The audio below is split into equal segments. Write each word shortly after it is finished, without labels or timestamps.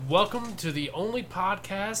welcome to the only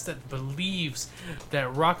podcast that believes that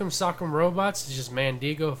Rock'em Sock'em Robots is just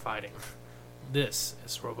Mandigo fighting. This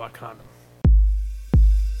is Robot Condom.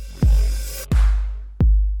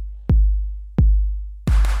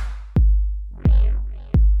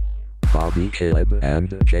 Bobby Caleb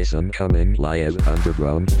and Jason coming live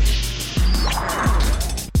underground.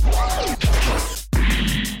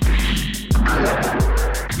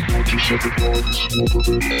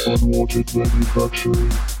 Unwanted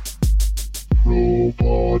manufacturing.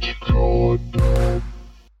 Robot Condom.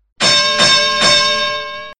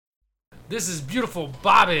 This is beautiful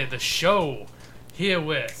Bobby, the show, here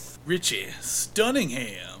with Richie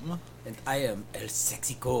Stunningham. And I am El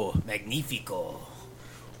Sexico Magnifico.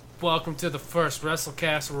 welcome to the first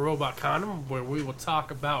Wrestlecast of Robot Condom, where we will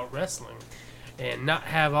talk about wrestling and not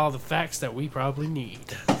have all the facts that we probably need.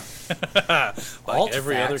 Like Alt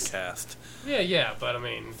every facts. other cast. Yeah, but I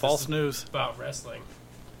mean, False this is news. about wrestling.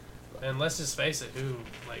 And let's just face it,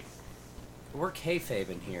 We're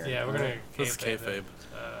kayfabe here. yeah, we're gonna This is kayfabe kayfabe. it.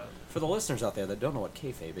 For the listeners out there that don't know what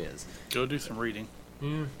kayfabe is, Go do some reading.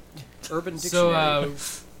 Urban Dictionary. So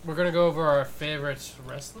we're gonna go over our favorite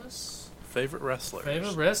wrestlers. Favorite wrestlers.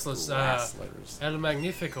 Wrestlers. El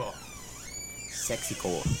Magnifico.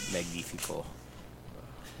 Sexico Magnifico.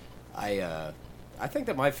 I think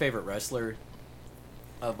that my favorite wrestler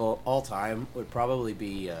of all time would probably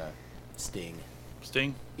be Sting.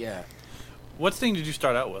 Sting? Yeah. What Sting did you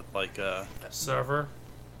start out with? Like, Surfer.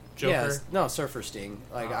 Joker. Yeah, no, Surfer Sting.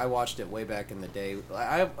 Like, I watched it way back in the day.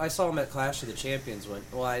 I saw him at Clash of the Champions when...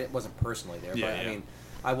 Well, I wasn't personally there, Yeah, but, yeah. I mean,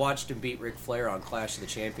 I watched him beat Ric Flair on Clash of the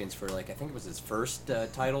Champions for, like, I think it was his first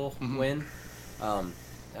title win. And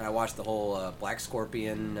I watched the whole Black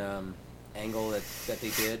Scorpion angle that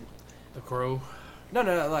they did. The Crow. No,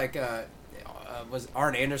 like, was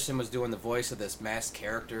Arn Anderson was doing the voice of this masked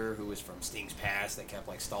character who was from Sting's past that kept,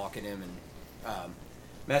 like, stalking him and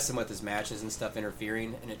messing with his matches and stuff,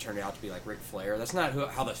 interfering, and it turned out to be, like, Ric Flair. That's not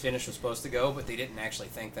how the finish was supposed to go, but they didn't actually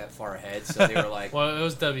think that far ahead, so they were like, Well, it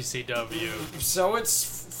was WCW. so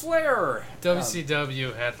it's Flair!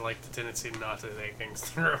 WCW had like the tendency not to think things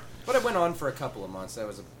through. But it went on for a couple of months. That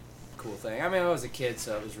was a cool thing. I mean, I was a kid,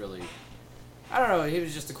 so it was really... I don't know, he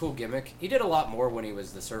was just a cool gimmick. He did a lot more when he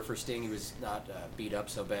was the Surfer Sting. He was not beat up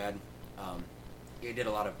so bad. He did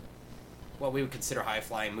a lot of what we would consider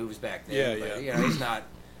high-flying moves back then. Yeah, but, yeah. You know, he's not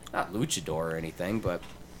luchador or anything, but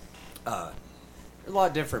a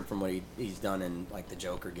lot different from what he's done in, like, the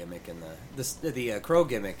Joker gimmick and the Crow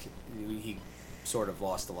gimmick. He sort of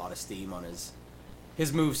lost a lot of steam on his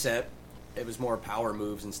moveset. It was more power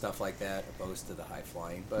moves and stuff like that, opposed to the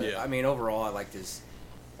high-flying. But, Yeah. I mean, overall, I liked his...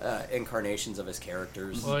 incarnations of his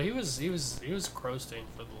characters. Well, he was Crow Sting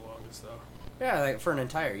for the longest though. Yeah, like for an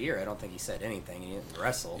entire year, I don't think he said anything. He didn't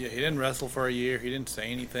wrestle. yeah, he didn't wrestle for a year. He didn't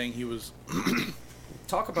say anything. He was...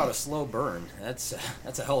 Talk about a slow burn. That's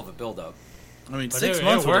a hell of a build-up. I mean, But 6 it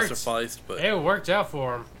months would have worked. sufficed, but... It worked out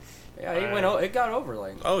for him. Yeah, he it got over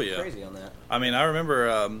like crazy on that. I mean, I remember...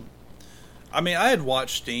 I had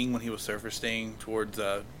watched Sting when he was Surfer Sting towards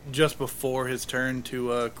just before his turn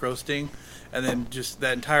to Crow Sting, and then just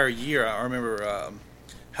that entire year, I remember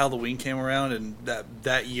Halloween came around, and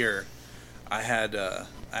that year, I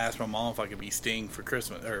asked my mom if I could be Sting for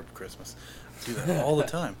Christmas. I do that all the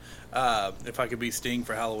time. If I could be Sting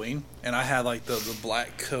for Halloween, and I had like the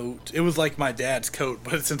black coat. It was like my dad's coat,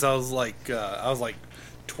 but since I was like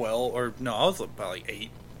 12 or no, I was about like 8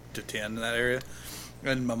 to 10 in that area.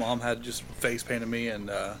 And my mom had just face painted me,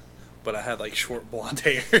 and but I had like short blonde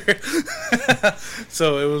hair,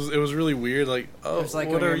 so it was really weird. Like, oh, It was like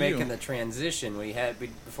what when you are were you? making the transition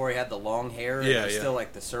before he had the long hair. Yeah, it was yeah. still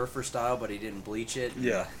like the surfer style, but he didn't bleach it.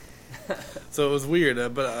 Yeah. So it was weird,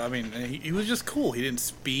 but I mean, he was just cool. He didn't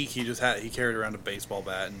speak. He carried around a baseball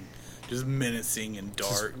bat and just menacing and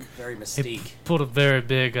dark. Very He mystique. pulled a very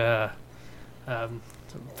big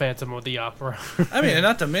Phantom of the Opera. I mean, and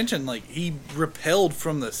not to mention, like, he repelled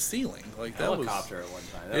from the ceiling. Like that was Helicopter at one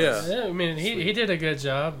time. That Yeah. was- Yeah, I mean, he did a good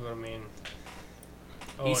job. I mean,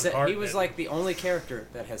 He was like the only character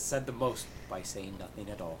that has said the most by saying nothing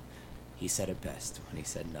at all. He said it best when he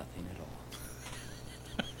said nothing at all.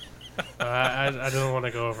 I don't want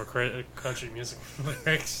to go over country music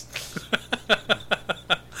lyrics.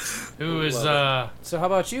 Who is So how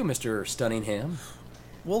about you, Mr. Stunningham?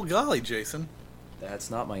 well, golly, Jason.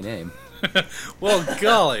 That's not my name. Well,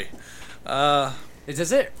 golly.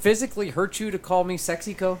 Does it physically hurt you to call me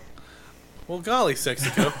Sexico? Well, golly,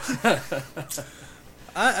 Sexico.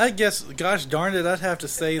 I guess, gosh darn it, I'd have to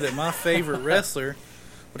say that my favorite wrestler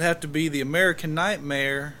would have to be the American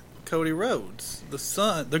Nightmare, Cody Rhodes,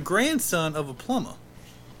 the grandson of a plumber.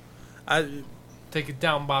 take it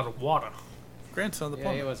down by the water. Grandson of the Yeah,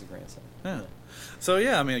 plumber. he was a grandson. Yeah. So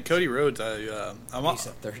yeah, I mean Cody Rhodes, I'm He's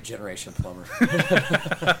a third-generation plumber.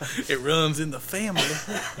 it runs in the family.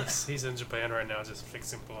 He's in Japan right now, just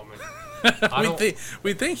fixing plumbing.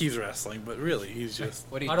 we think he's wrestling, but really he's just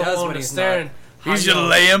What he I don't does when he's not. understand. he's just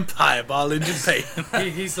laying pipe all in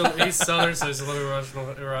Japan. He's Southern, so he's a little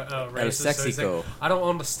racist. So sexy he's like, go. I don't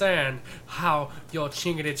understand how your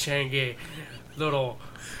chingity-changy little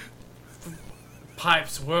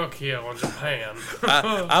pipes work here on Japan.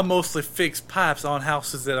 I mostly fix pipes on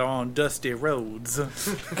houses that are on dusty roads.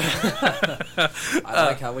 I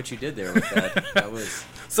like how what you did there with that. That was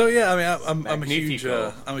So yeah, I mean, I'm a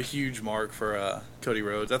Magnifico. huge mark for Cody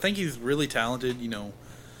Rhodes. I think he's really talented. You know,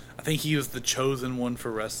 I think he was the chosen one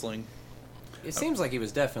for wrestling. It seems like he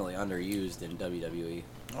was definitely underused in WWE.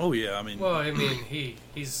 Oh yeah, I mean, Well, I mean,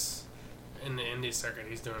 he's in the indie circuit.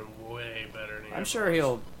 He's doing way better than he I'm ever sure was.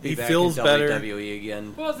 he'll be He back feels in better. WWE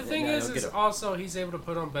again. Well, the thing And, is he'll get a- also he's able to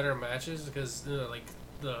put on better matches because like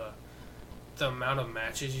the amount of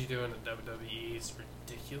matches you do in the WWE is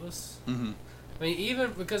ridiculous. mhm. I mean,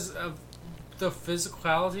 even because of the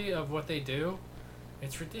physicality of what they do,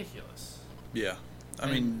 it's ridiculous. Yeah. I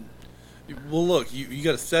mean, well, look, you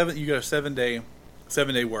got a 7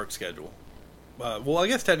 day work schedule. Well, I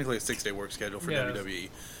guess technically a 6-day work schedule for Yeah. WWE.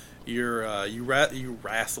 You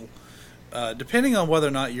wrestle. Depending on whether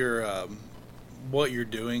or not you're what you're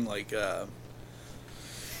doing, like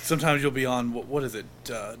sometimes you'll be on what is it?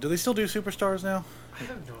 Do they still do Superstars now? I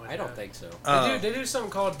have no idea. I don't think so. They do something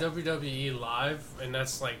called WWE Live, and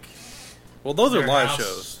that's like Well, those are Their live house.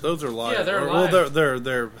 shows. Those are live. Yeah, they're Well, live.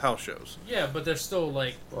 they're house shows. yeah, but they're still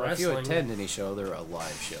like Well, if you wrestling. attend any show, they're a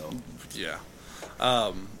live show. Yeah.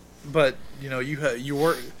 But you know,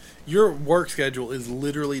 your work schedule is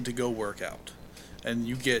literally to go work out, and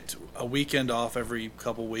you get a weekend off every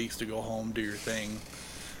couple weeks to go home, do your thing,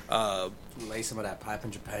 Lay some of that pipe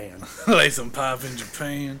in Japan. lay some pipe in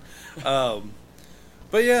Japan.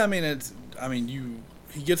 But yeah, I mean,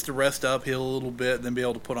 he gets to rest uphill a little bit, then be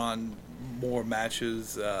able to put on more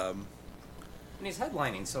matches. And he's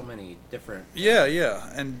headlining so many different. Yeah,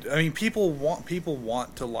 and I mean, people want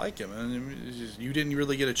to like him, and it's just, you didn't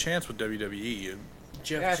really get a chance with WWE.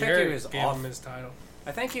 Jeff Yeah, I think he Jarrett was gave off. him his title.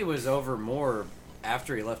 I think he was over more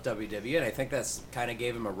after he left WWE, and I think that's kind of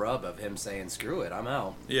gave him a rub of him saying, "Screw it, I'm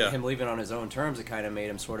out." Yeah. Him leaving on his own terms, it kind of made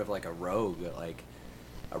him sort of like a rogue, like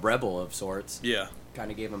a rebel of sorts. Yeah, Kind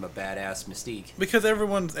of gave him a badass mystique. because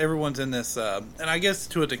everyone's in this, and I guess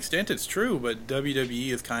to an extent it's true, but WWE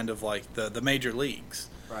is kind of like the major leagues.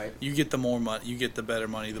 Right. You get the more money, you get the better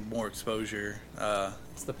money, the more exposure.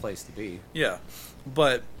 It's the place to be. Yeah,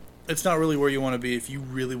 but it's not really where you want to be if you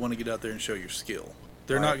really want to get out there and show your skill.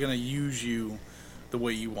 They're Right. not going to use you the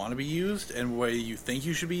way you want to be used and the way you think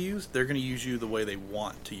you should be used. They're going to use you the way they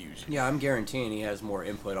want to use you. Yeah, I'm guaranteeing he has more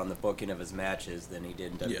input on the booking of his matches than he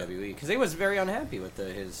did in Yeah. WWE because he was very unhappy with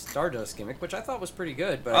his Stardust gimmick, which I thought was pretty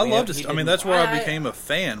good. But I mean, loved he it. I mean, didn't- that's where I I- became a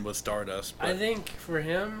fan was Stardust. But I think for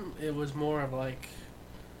him, it was more of like,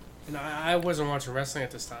 and I wasn't watching wrestling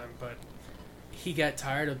at this time, but he got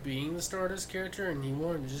tired of being the Stardust character, and he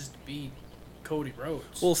wanted to just be Cody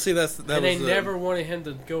Rhodes. well, see, that and was they never wanted him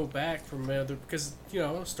to go back from other because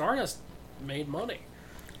Stardust made money.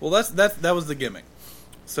 Well, that was the gimmick.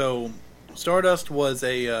 So Stardust was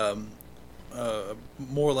a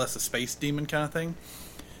more or less a space demon kind of thing,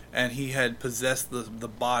 and he had possessed the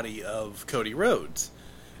body of Cody Rhodes,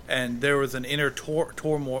 and there was an inner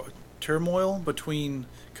turmoil between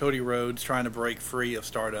Cody Rhodes trying to break free of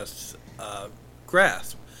Stardust's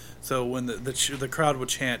grasp. So when the crowd would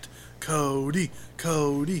chant Cody,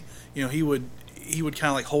 Cody, he would kind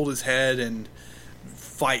of like hold his head and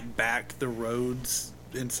fight back the Rhodes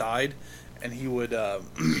inside, and he would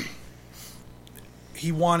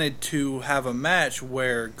he wanted to have a match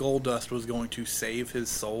where Goldust was going to save his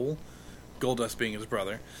soul. Goldust being his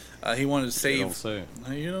brother. He wanted to save.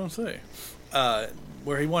 You don't say.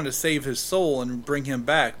 Where he wanted to save his soul and bring him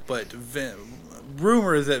back, but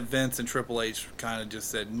rumor is that Vince and Triple H kind of just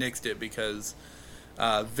said nixed it because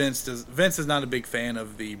Vince is not a big fan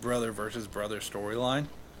of the brother versus brother storyline.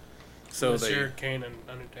 So Unless you're Kane and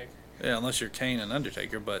Undertaker. Yeah, unless you're Kane and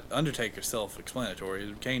Undertaker, but Undertaker's self-explanatory.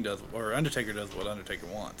 Undertaker does what Undertaker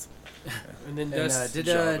wants. And then And, Dust, did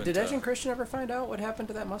job Edge into- and Christian ever find out what happened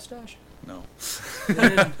to that mustache? No.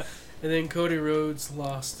 and then Cody Rhodes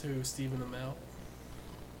lost to Stephen Amell.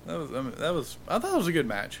 I thought it was a good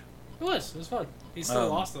match. It was fun. He still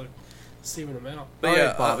lost to Stephen Amell. But All yeah,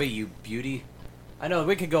 right, Bobby, you beauty. I know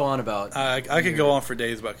we could go on about, I could go on for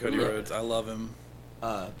days about Cody Rhodes. I love him.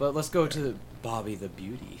 but let's go to Bobby the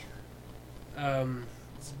Beauty.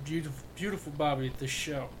 It's beautiful Bobby at the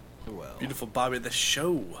show. Well. Beautiful Bobby at the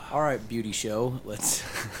show. All right, beauty show. Let's.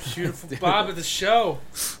 Beautiful Bob at the show.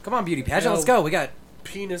 Come on, beauty pageant. Let's go. We got.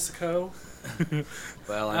 Penis Co.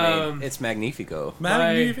 Well, I mean, it's Magnifico.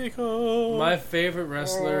 Magnifico. My favorite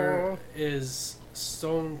wrestler is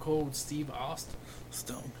Stone Cold Steve Austin.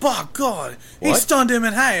 Stone. By God, he What? stunned him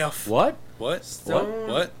in half. What? What? Stone-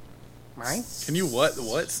 What? Right? Can you what?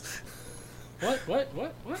 What?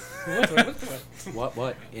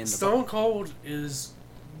 In the Stone Cold is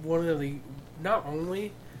one of the. Not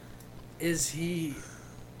only is he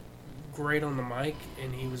great on the mic,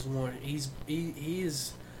 and he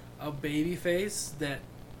is a babyface that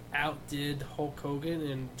outdid Hulk Hogan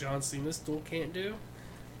and John Cena still can't do.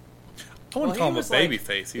 I wouldn't Well, call he him a was like-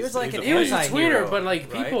 babyface. he was like an He was a anti-hero, tweener, but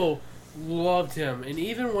like right? people loved him, and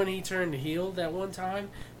even when he turned heel that one time,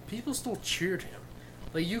 people still cheered him.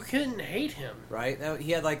 Like you couldn't hate him. Right?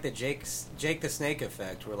 He had like the Jake the Snake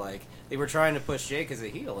effect, where like they were trying to push Jake as a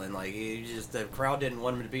heel, and like the crowd didn't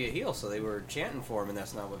want him to be a heel, so they were chanting for him, and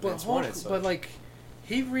that's not what Vince wanted. So. But like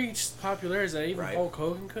he reached popularity that even Right. Hulk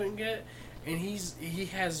Hogan couldn't get, and he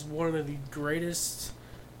has one of the greatest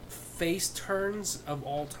face turns of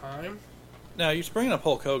all time. Now you're bringing up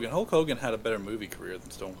Hulk Hogan. Hulk Hogan had a better movie career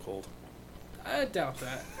than Stone Cold. I doubt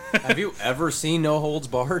that. Have you ever seen No Holds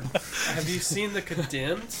Barred? Have you seen The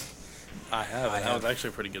Condemned? I have. I That have. was actually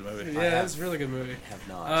a pretty good movie. Yeah, it's a really good movie. Have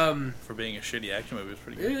not. For being a shitty action movie, it was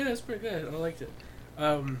pretty good. Yeah, it's pretty good. I liked it.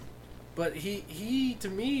 But he to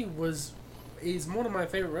me he's one of my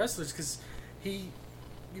favorite wrestlers because he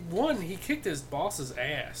kicked his boss's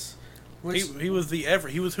ass. Which, He was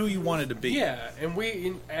he was who you wanted to be. yeah,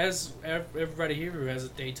 and as everybody here who has a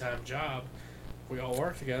daytime job, we all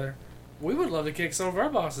work together. We would love to kick some of our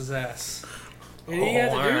boss's ass, and he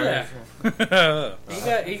had to do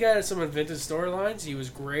that. He got some inventive storylines. He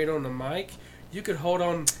was great on the mic. You could hold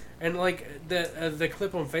on, and like the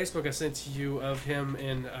clip on Facebook I sent to you of him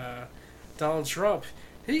and Donald Trump.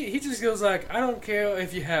 He just goes like, I don't care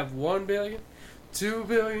if you have 1 billion, 2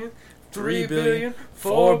 billion, 3 billion,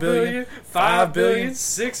 4 billion, 5 billion,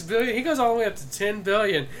 6 billion. He goes all the way up to 10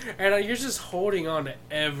 billion, and you're just holding on to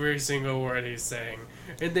every single word he's saying.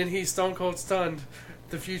 And then he stone cold stunned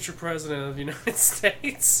the future president of the United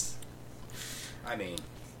States. I mean,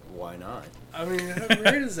 why not? I mean, how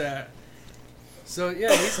great is that? So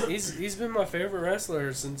yeah, he's been my favorite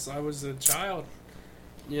wrestler since I was a child,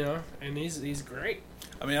 you know, and he's great.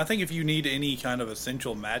 I mean, I think if you need any kind of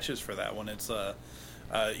essential matches for that one, it's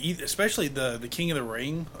especially the King of the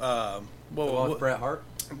Ring. With Bret Hart?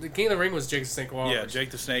 The King of the Ring was Jake the Snake Roberts. Yeah,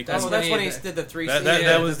 Jake the Snake. That's That's when he that- did the 3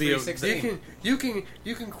 that was the- 316. You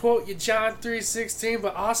can quote your John 3:16,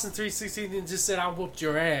 but Austin 3:16 just said I whooped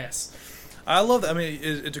your ass. I love that. I mean,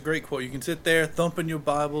 it's a great quote. You can sit there thumping your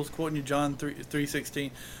Bibles, quoting your John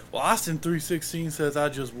 3:16. Well, Austin 3:16 says, "I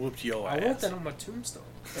just whooped your ass." I want that on my tombstone.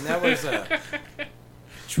 And that was a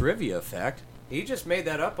trivia fact. He just made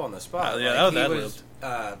that up on the spot. Yeah, Like, that he was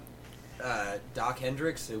Doc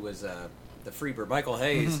Hendricks, who was the Freebird, Michael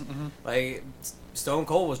Hayes. Like Stone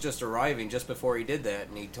Cold was just arriving just before he did that,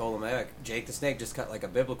 and he told him, "Hey, Jake the Snake just cut like a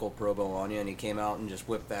biblical promo on you," and he came out and just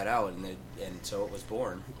whipped that out, and so it was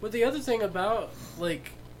born. But the other thing about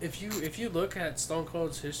like if you look at Stone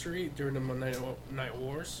Cold's history during the Monday Night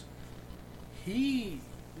Wars,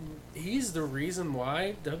 he's the reason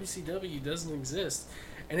why WCW doesn't exist.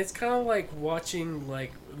 And it's kind of like watching,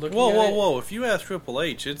 like, looking at it. Whoa! If you ask Triple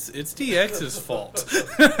H, it's DX's fault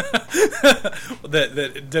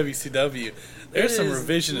that WCW. There's some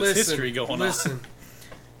revisionist history going on. Listen,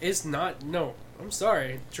 it's not. No, I'm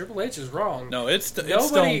sorry. Triple H is wrong. No, it's Nobody-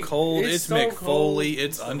 Stone Cold, it's it's Stone Mick Cold, Foley,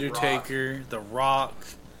 it's The Undertaker, The Rock.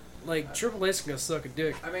 Like Triple H can go suck a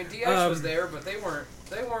dick. I mean, DX was there, but they weren't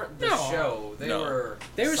the No. show. They No. were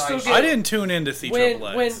They were still sideshow. getting- I didn't tune in to see When-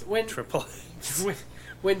 Triple H. when- Triple H.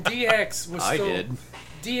 When DX was I still, did.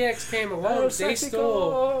 DX came along,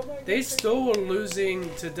 they still were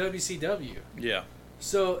losing to WCW. Yeah.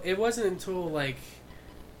 So it wasn't until like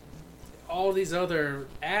all these other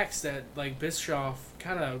acts that like Bischoff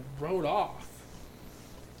kind of wrote off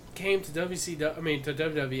came to WCW. I mean to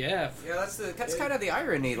WWF. Yeah, that's kind of the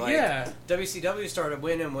irony. Like, Yeah. WCW started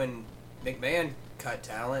winning when McMahon cut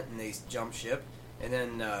talent and they jumped ship, and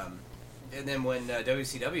then when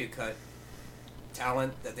WCW cut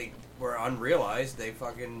talent that they were unrealized, they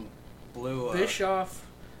fucking blew. Bischoff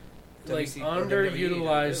like WC or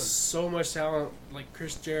underutilized WWE. so much talent, like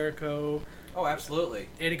Chris Jericho, Oh, absolutely.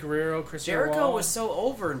 Eddie Guerrero, Chris Jericho Wall. was so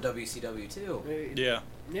over in WCW too. Yeah.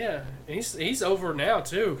 Yeah, and he's over now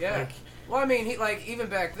too. Yeah. Like, Well, I mean, he like even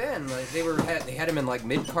back then, like they had him in like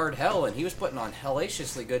mid card hell, and he was putting on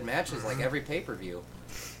hellaciously good matches like every pay per view.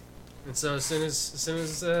 And so as soon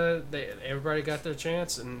as everybody got their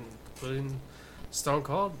chance, and including Stone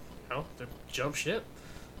Cold, they jumped ship.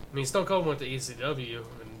 I mean, Stone Cold went to ECW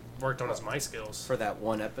and worked on his mic skills. For that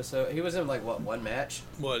one episode, he was in one match?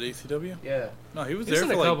 What, ECW? Yeah. No, he was He's there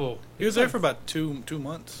in for a couple. He was there for about 2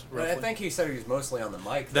 months. But I Roughly. think he said he was mostly on the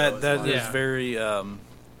mic. That is Yeah. very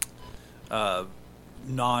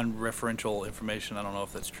non-referential information. I don't know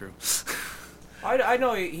if that's true. I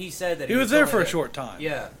know he said that He was there only for a like- short time.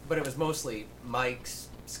 Yeah, but it was mostly Mike's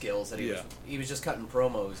skills that he was just cutting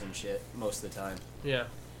promos and shit most of the time. Yeah.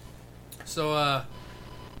 So,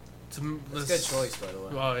 It's a good choice, by the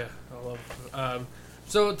way. Oh yeah, I love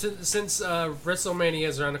it. Since WrestleMania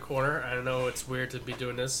is around the corner, I know it's weird to be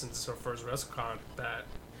doing this since it's our first WrestleCon.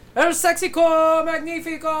 El Sexico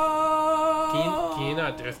Magnifico! Can you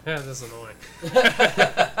not do that? That's annoying.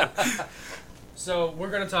 So we're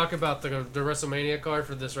going to talk about the WrestleMania card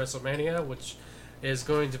for this WrestleMania, which is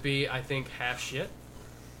going to be, I think, half shit.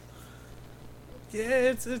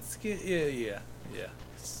 Yeah, it's yeah.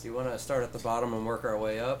 Do you want to start at the bottom and work our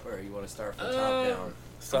way up, or you want to start from the top down?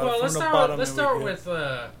 Let's start with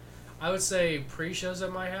I would say pre-shows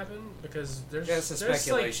that might happen, because there's It's a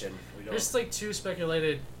speculation. There's like 2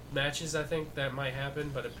 speculated matches I think that might happen,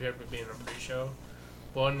 but appear to be in a pre-show.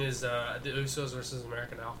 One is the Usos versus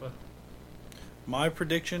American Alpha. My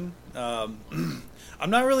prediction. I'm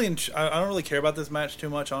not really. I don't really care about this match too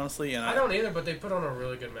much, honestly. And I don't either, but they put on a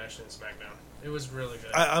really good match in SmackDown. It was really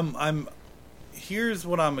good. I'm. Here's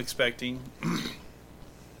what I'm expecting.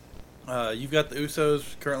 You've got the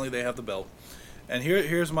Usos. Currently, they have the belt, and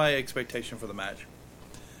here's my expectation for the match.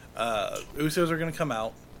 Usos are going to come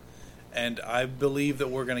out, and I believe that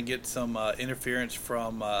we're going to get some interference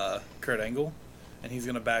from Kurt Angle, and he's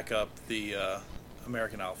going to back up the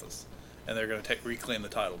American Alphas, and they're going to reclaim the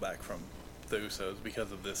title back from the Usos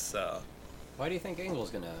because of this. Why do you think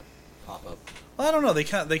Angle's going to pop up? Well, I don't know. They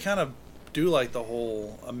kind of do like the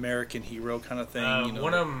whole American hero kind of thing.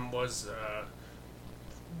 One of them was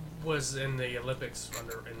in the Olympics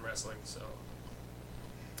in wrestling. So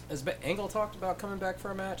Has Angle talked about coming back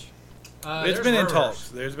for a match? It's been in talks.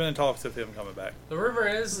 There's been in talks of him coming back. The rumor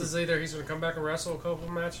is either he's going to come back and wrestle a couple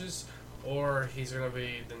of matches, or he's going to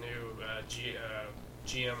be the new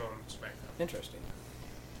GM on SmackDown. Interesting.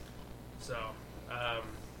 So,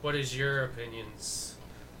 what is your opinions,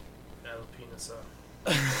 El Pinaso?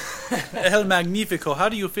 El Magnifico, how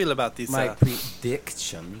do you feel about these My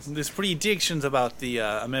predictions. these predictions about the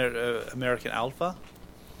American Alpha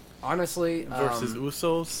Honestly, versus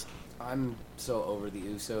Usos? I'm so over the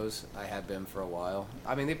Usos. I have been for a while.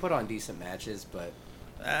 I mean, they put on decent matches, but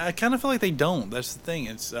I kind of feel like they don't. That's the thing.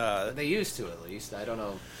 It's they used to, at least. I don't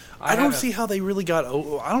know. I don't see how they really got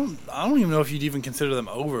over. I don't even know if you'd even consider them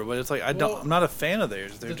over. But it's like I'm not a fan of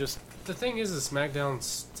theirs. They're just. The thing is, the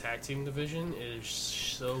SmackDown's tag team division is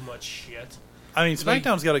so much shit. I mean,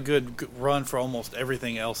 SmackDown's got a good run for almost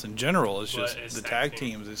everything else in general. It's just it's the tag tag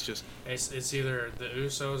teams. It's just it's either the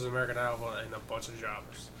Usos, American Alpha, and a bunch of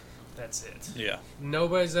jobbers. That's it. yeah.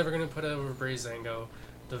 Nobody's ever going to put over Breezango.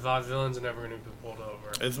 The Vaudevillains are never going to be pulled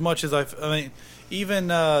over. As much as I mean, even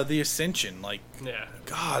the Ascension, like, Yeah.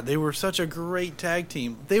 God, they were such a great tag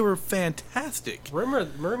team. They were fantastic.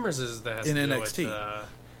 Rumors is that has In to do NXT. with,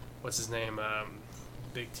 what's his name?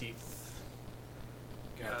 Big Teeth.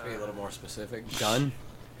 You have to be a little more specific. Gunn?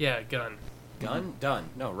 Yeah, Gunn. Gunn? Dunn.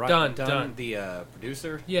 No, right. Dunn. The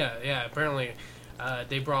producer? Yeah. Apparently,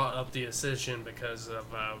 they brought up the Ascension because of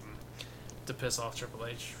to piss off Triple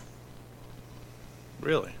H.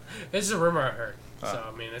 Really? It's a rumor I heard. So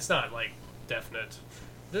I mean, it's not like definite.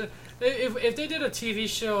 If they did a TV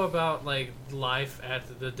show about like life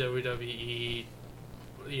at the WWE,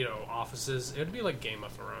 offices, it'd be like Game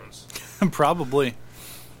of Thrones. Probably.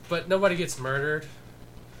 But nobody gets murdered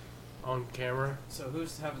on camera. So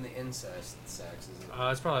who's having the incest sex? Is it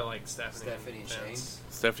It's probably like Stephanie Stephanie and Vince.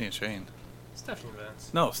 Stephanie and Shane. Stephanie and Vince.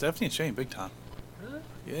 No, Stephanie and Shane, big time. Really?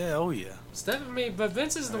 Yeah, oh yeah. But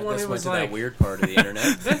Vince is the one this who went was to like that weird part of the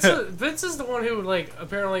internet. Vince is the one who like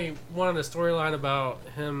apparently wanted a storyline about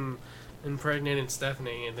him impregnating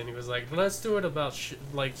Stephanie, and then he was like, "Let's do it about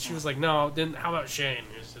like." She was like, "No." Then how about Shane?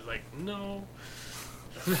 He was just like, "No."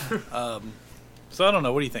 So I don't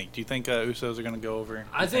know. What do you think? Do you think Usos are going to go over?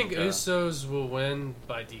 I think Usos will win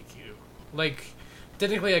by DQ. Like,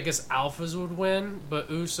 technically, I guess Alphas would win, but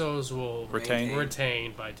Usos will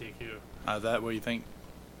retain by DQ. That what you think?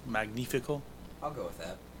 Magnifico. I'll go with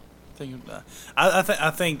that.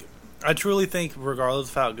 I truly think, regardless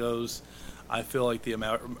of how it goes, I feel like the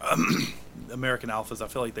American Alphas. I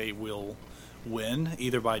feel like they will win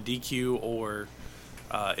either by DQ or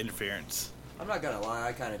interference. I'm not gonna lie,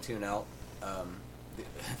 I kind of tune out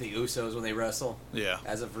the Usos when they wrestle. Yeah.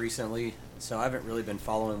 As of recently, so I haven't really been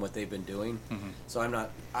following what they've been doing. Mm-hmm. So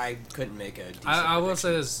I couldn't make a decent I will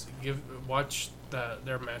say prediction. this: watch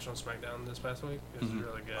their match on SmackDown this past week. It was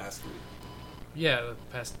really good. Last week. Yeah, the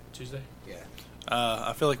past Tuesday. Yeah.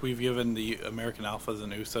 I feel like we've given the American Alphas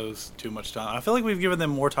and Usos too much time. I feel like we've given them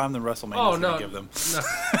more time than WrestleMania is going to give them.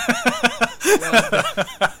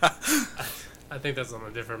 I think that's on a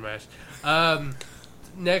different match.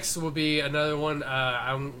 Next will be another one.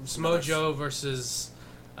 Samoa Joe versus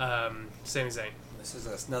Sami Zayn. This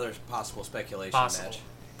is another possible speculation match.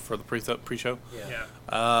 For the pre-show?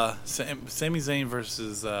 Yeah. Sami Zayn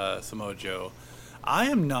versus Samoa Joe.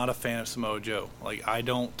 I am not a fan of Samoa Joe. Like, I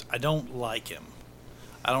don't like him.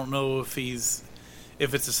 I don't know if it's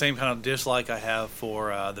the same kind of dislike I have for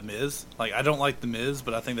The Miz. Like, I don't like The Miz,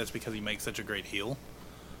 but I think that's because he makes such a great heel.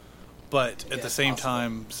 But at the same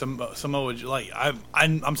time, Samoa, like,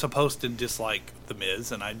 I'm supposed to dislike The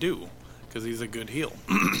Miz, and I do, because he's a good heel.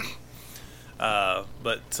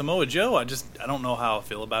 But Samoa Joe, I don't know how I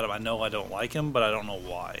feel about him. I know I don't like him, but I don't know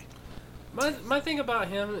why. My thing about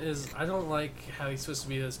him is I don't like how he's supposed to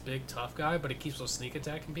be this big tough guy, but he keeps on sneak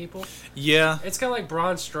attacking people. Yeah, it's kind of like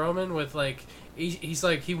Braun Strowman with like he's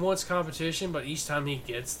like he wants competition, but each time he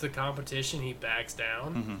gets the competition, he backs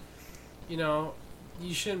down. Mm-hmm. You know,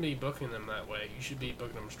 you shouldn't be booking them that way. You should be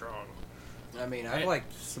booking them strong. I mean, I've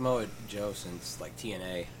liked Samoa Joe since like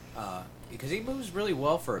TNA because he moves really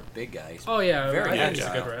well for a big guy. Oh yeah, I very think he's a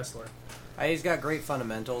agile. good wrestler. He's got great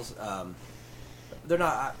fundamentals. They're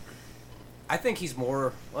not. I think he's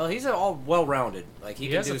more. Well, he's all well-rounded. Like he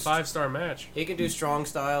can has do a 5-star match. He can do strong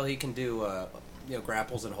style. He can do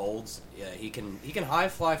grapples and holds. Yeah, he can high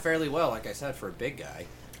fly fairly well. Like I said, for a big guy.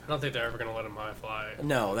 I don't think they're ever going to let him high fly.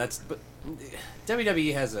 No, but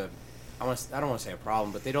WWE has I don't want to say a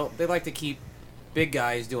problem, but they like to keep big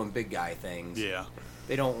guys doing big guy things. Yeah.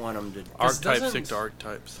 They don't want them to archetypes stick to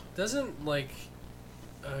archetypes. Doesn't like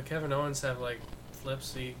Kevin Owens have like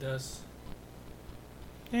flips he does?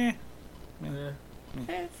 Yeah.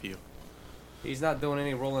 Yeah. Few. He's not doing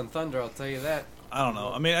any Rolling Thunder, I'll tell you that. I don't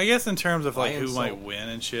know. I mean, I guess in terms of like Lion who Soul. might win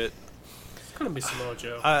and shit, It's gonna be Samoa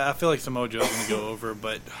Joe. I feel like Samoa Joe's gonna go over,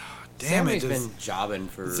 but damn Sammy's it, been jobbing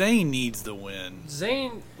for Zayn needs the win.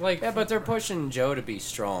 Zayn, like yeah, but they're pushing Joe to be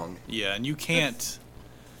strong. Yeah, and you can't.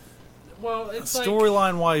 Well, it's like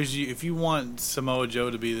Storyline wise, if you want Samoa Joe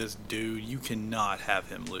to be this dude, you cannot have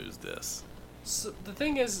him lose this. So the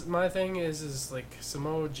thing is, my thing is like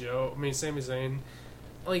Samoa Joe. I mean, Sami Zayn.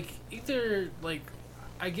 Like either like,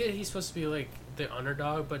 I get he's supposed to be like the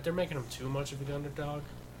underdog, but they're making him too much of an underdog.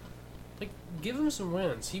 Like, give him some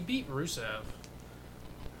wins. He beat Rusev,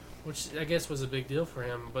 which I guess was a big deal for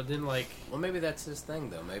him. But then like, Well, maybe that's his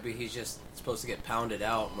thing though. Maybe he's just supposed to get pounded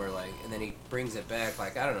out, and we're like, and then he brings it back.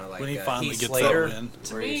 Like I don't know, like When he finally Heath gets Slater, that win.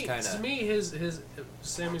 to where he's me, his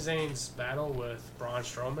Sami Zayn's battle with Braun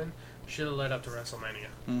Strowman should have led up to WrestleMania,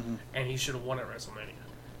 and he should have won at WrestleMania.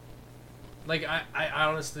 Like, I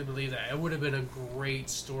honestly believe that. It would have been a great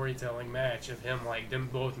storytelling match of him, like, them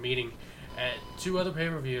both meeting at 2 other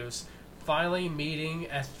pay-per-views, finally meeting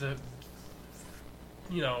at the,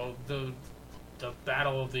 you know, the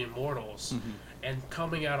Battle of the Immortals, and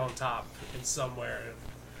coming out on top in somewhere.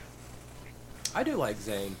 I do like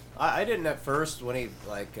Zayn. I didn't at first when he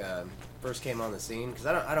first came on the scene because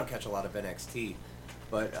I don't catch a lot of NXT,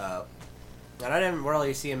 but and I didn't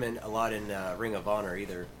really see him a lot in Ring of Honor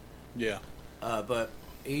either. Yeah. But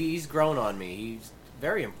he's grown on me. He's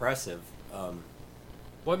very impressive.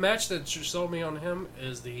 What match that sold me on him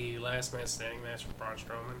is the last man standing match with Braun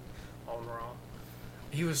Strowman on Raw.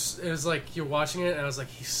 It was like you're watching it and I was like,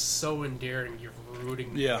 he's so endearing. You're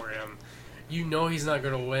rooting for him. You know he's not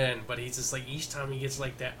going to win, but he's just like, each time he gets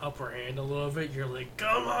like that upper hand a little bit, you're like,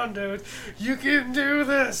 come on, dude, you can do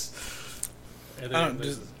this. And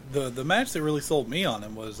then the match that really sold me on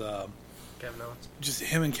him was Kevin Owens. just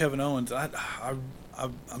him and Kevin Owens.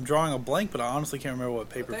 I'm drawing a blank, but I honestly can't remember what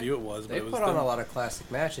pay-per-view it was. But They it was put on a lot of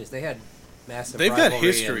classic matches. They had massive. They've got rivalry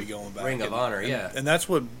history in going back. Ring of Honor, and that's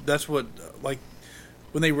what like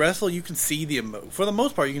when they wrestle, you can see for the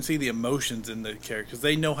most part, you can see the emotions in the characters.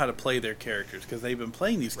 They know how to play their characters because they've been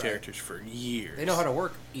playing these characters for years. They know how to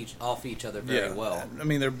work off each other very well. I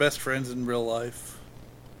mean, they're best friends in real life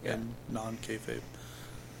and non-kayfabe.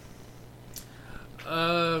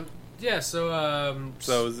 Yeah, so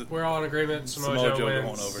we're all in agreement. Samoa Joe wins.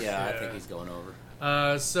 going over. Yeah, I think he's going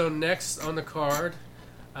over. So next on the card,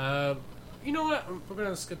 you know what? We're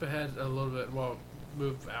gonna skip ahead a little bit. Well,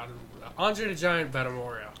 move out. Andre the Giant Battle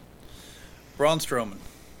Royale. Braun Strowman.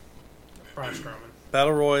 Braun Strowman.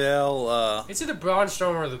 Battle Royale. It's either Braun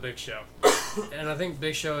Strowman or the Big Show. And I think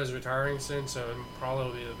Big Show is retiring soon, so it probably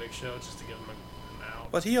will be the Big Show just to give him an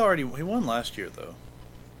out. But he won last year though.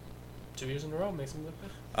 2 years in a row makes him look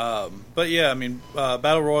good. But yeah, I mean,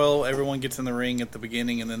 Battle Royal, everyone gets in the ring at the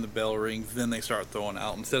beginning, and then the bell rings. Then they start throwing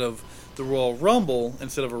out instead of the Royal Rumble,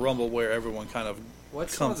 instead of a Rumble where everyone kind of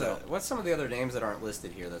comes out. What's some of the other names that aren't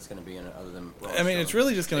listed here that's going to be in it other than? I mean, it's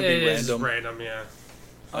really just going to be It is random. random,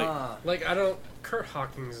 yeah. Like I don't. Kurt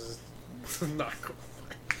Hawkins is not cool.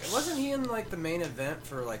 Wasn't he in like the main event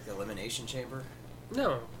for like the Elimination Chamber?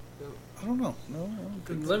 No, I don't know. No, I don't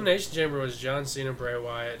the think so. Elimination Chamber was John Cena, Bray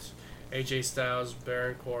Wyatt, AJ Styles,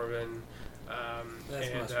 Baron Corbin,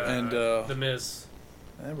 and The Miz.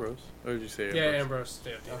 Ambrose. Or did you say Ambrose? Yeah, Ambrose.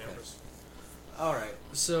 Yeah, Dean Okay. Ambrose. All right.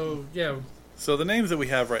 So yeah, So the names that we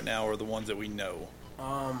have right now are the ones that we know.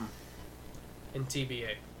 in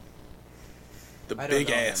TBA. The I don't big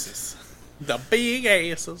know them. asses. The big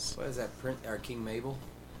asses. What is that? King Mabel?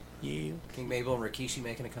 Yeah. King Mabel and Rikishi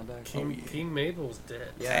making a comeback? King Mabel's dead.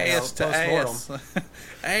 Yeah, Ass to ass.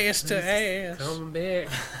 Ass to ass. Coming back.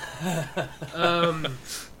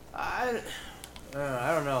 I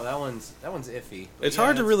don't know. That one's iffy. But It's yeah,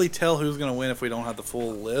 hard to that's- really tell who's going to win if we don't have the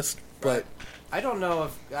full list. But I don't know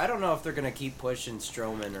if they're gonna keep pushing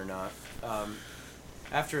Strowman or not.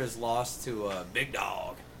 After his loss to Big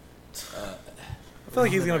Dog. I feel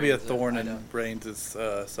like he's going to be a Reigns, thorn I in don't- Reigns'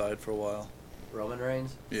 side for a while. Roman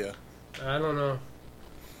Reigns. Yeah. I don't know.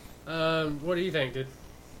 What do you think, dude?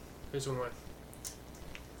 Who's gonna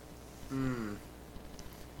win?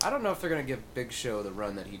 I don't know if they're gonna give Big Show the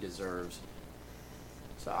run that he deserves.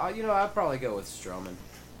 So I'd probably go with Strowman.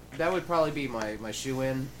 That would probably be my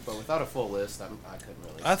shoe-in, but without a full list, I couldn't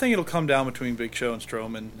really. I think it'll come down between Big Show and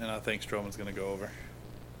Strowman, and I think Strowman's going to go over.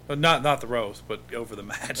 But not the roast, but over the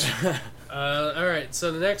match. All right.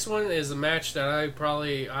 So the next one is a match that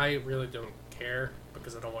I really don't care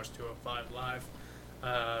because I don't watch 205 live.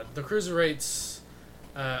 The Cruiserweights,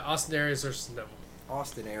 Austin Aries versus Neville.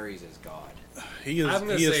 Austin Aries is God. He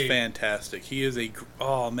is fantastic. He is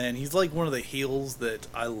he's like one of the heels that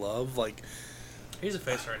I love. Like, He's a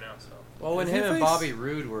face right now, so. Well, when Is he him a and face? Bobby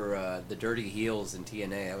Roode were the Dirty Heels in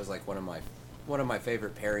TNA, that was like one of my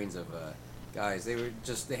favorite pairings of guys.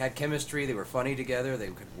 They had chemistry. They were funny together. They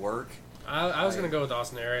could work. I was gonna go with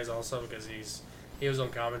Austin Aries also because he was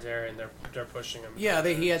on commentary and they're pushing him. Yeah,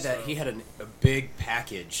 he had a big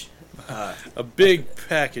package. a big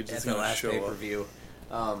package At is the going to last show pay up. per view.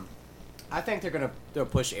 I think they'll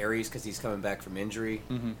push Aries because he's coming back from injury,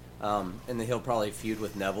 and then he'll probably feud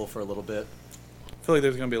with Neville for a little bit. I feel like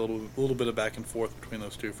there's going to be a little bit of back and forth between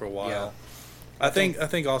those two for a while. Yeah. I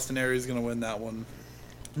think Austin Aries is going to win that one.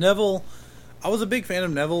 Neville, I was a big fan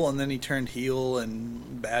of Neville, and then he turned heel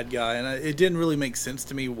and bad guy, and it didn't really make sense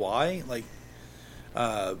to me why. Like,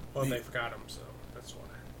 Well, they forgot him, so that's why.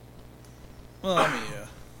 well, I mean, yeah,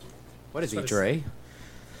 What is he, That's Dre?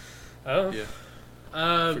 Oh. yeah.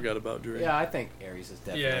 Um, Forgot about Drew. Yeah, I think Aries is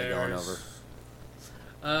definitely going Aries.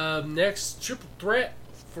 over. Next, triple threat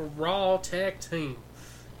for Raw Tag Team.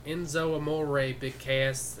 Enzo Amore, Big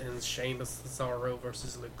Cass, and Sheamus Cesaro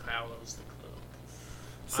versus Luke Gallows, the Club.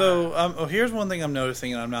 So, here's one thing I'm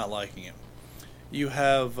noticing, and I'm not liking it. You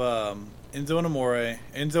have Enzo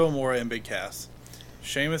Amore and Big Cass,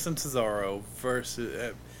 Sheamus and Cesaro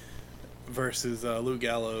versus Luke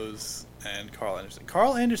Gallows and Carl Anderson.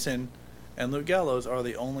 Carl Anderson and Luke Gallows are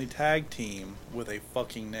the only tag team with a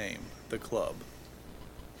fucking name, the Club.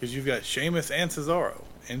 Because you've got Sheamus and Cesaro,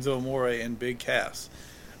 Enzo Amore and Big Cass.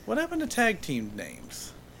 What happened to tag team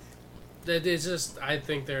names? It's just, I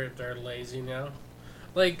think they're lazy now.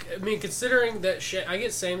 Like, I mean, considering that I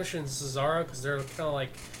get Sheamus and Cesaro because they're kind of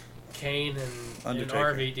like Kane and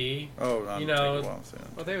Undertaker. RVD. Oh, I'm You know, what I'm saying.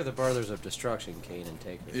 Well, they were the brothers of destruction, Kane and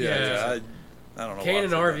Taker. Yeah. I don't know. Kane why I and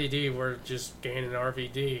said that. RVD were just Kane and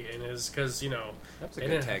RVD, and it's because That's a they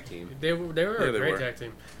good didn't- tag team. They were Yeah, a they great were. tag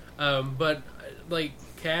team, but like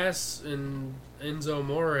Cass and Enzo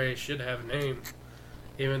Amore should have a name,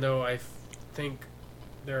 even though I think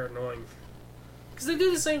they're annoying because they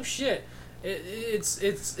do the same shit.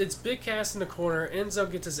 It's Big Cass in the corner. Enzo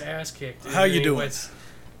gets his ass kicked. How you doing?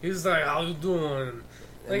 He's like, "How you doing?"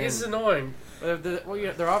 Like, it's annoying.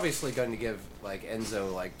 They're obviously going to give like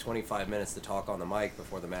Enzo like 25 minutes to talk on the mic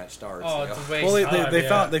before the match starts. Oh, you know? it's a waste Well, of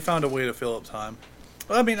time. they found a way to fill up time.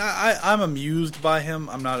 Well, I mean, I'm amused by him.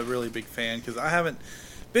 I'm not a really big fan because I haven't.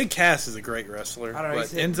 Big Cass is a great wrestler, I don't know, but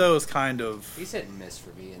he's hitting- Enzo is kind of He's hit and miss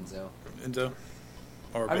for me, Enzo. Enzo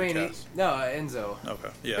or I Big mean, Cass. Enzo. Okay,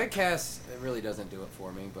 yeah, Big Cass, it really doesn't do it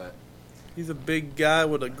for me, but he's a big guy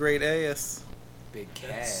with a great ass. Big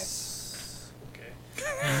Cass.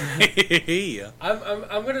 That's- okay. Yeah.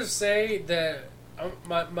 I'm gonna say that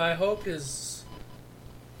My hope is,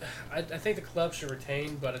 I think the club should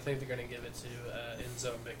retain, but I think they're going to give it to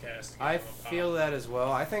Enzo and Big Cass. I feel that as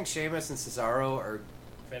well. I think Sheamus and Cesaro are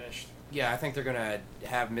finished. Yeah, I think they're going to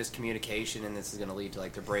have miscommunication, and this is going to lead to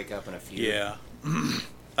like their breakup and a feud. Yeah.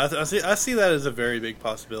 I see that as a very big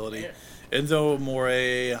possibility. Yeah. Enzo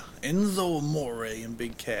Amore, and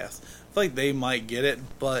Big Cass. I feel like they might get it,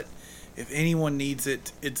 but if anyone needs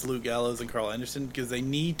it, it's Luke Gallows and Carl Anderson, because they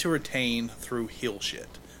need to retain through heel shit.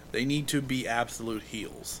 They need to be absolute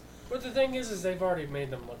heels. But the thing is they've already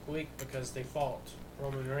made them look weak because they fought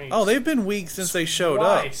Roman Reigns. Oh, they've been weak since they showed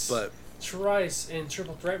Twice. up, but Twice in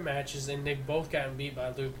triple threat matches, and they've both gotten beat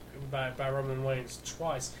by by Roman Reigns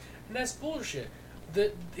twice, and that's bullshit.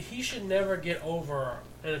 He should never get over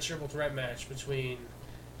in a triple threat match between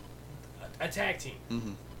a tag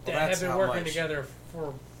team that have been working together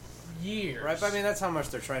for years. Right, but I mean that's how much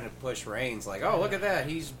they're trying to push Reigns. Like, oh, look at that,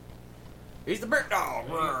 he's the big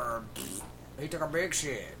dog. He took a big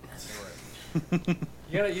shit.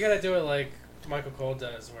 You gotta do it like Michael Cole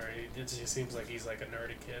does, where it just seems like he's like a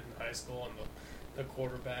nerdy kid in high school, and the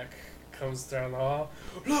quarterback comes down the hall.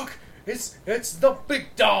 Look, it's the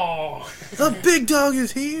big dog. The big dog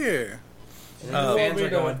is here. And then the fans are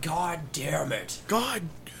going, God damn it! God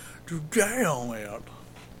damn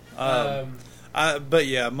it! But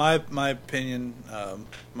yeah, my opinion,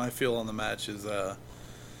 my feel on the match is, I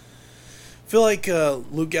feel like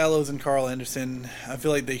Luke Gallows and Carl Anderson, I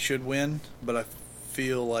feel like they should win, but I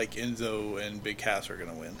feel like Enzo and Big Cass are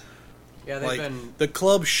gonna win. Yeah, The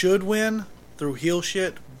club should win through heel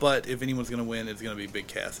shit, but if anyone's gonna win, it's gonna be Big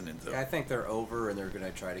Cass and Enzo. Yeah, I think they're over, and they're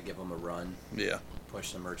gonna try to give them a run. Yeah. Push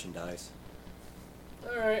some merchandise.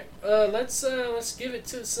 All right, let's give it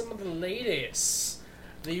to some of the ladies.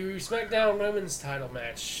 The SmackDown Women's Title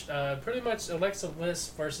match, pretty much Alexa Bliss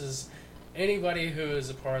versus anybody who is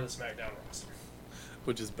a part of the SmackDown roster.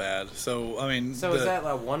 Which is bad. So I mean, is that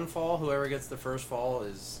like one fall? Whoever gets the first fall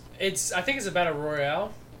is. I think it's a battle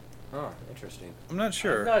royale. Oh, interesting. I'm not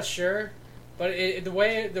sure. I'm not sure, but the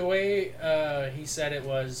way he said it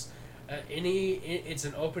was, it's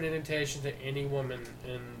an open invitation to any woman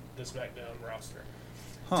in the SmackDown roster.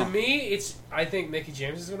 Huh. To me, I think Mickie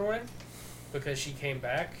James is going to win because she came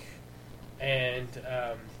back, and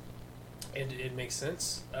it makes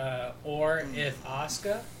sense. Or if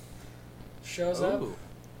Asuka shows up,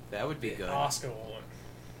 that would be good. Asuka will win.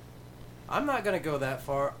 I'm not going to go that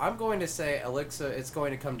far. I'm going to say Alexa. It's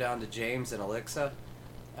going to come down to James and Alexa,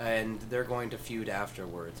 and they're going to feud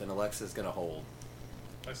afterwards. And Alexa's going to hold.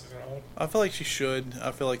 Alexa's going to hold. I feel like she should.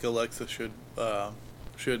 I feel like Alexa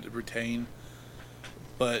should retain.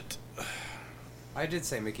 But I did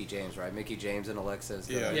say Mickie James, right? Mickie James and Alexa is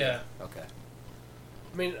gonna... Yeah. Okay.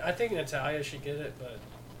 I mean, I think Natalya should get it, but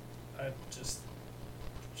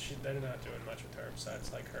they're not doing much with her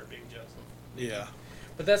besides like her being jealous of. Yeah.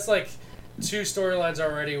 But that's like 2 storylines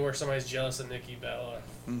already where somebody's jealous of Nikki Bella.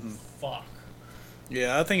 Mm-hmm. Fuck.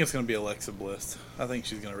 Yeah, I think it's going to be Alexa Bliss. I think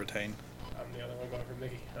she's going to retain. I'm the other one going for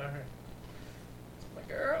Nikki. Alright. That's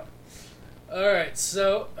my girl. Alright,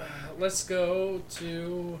 so let's go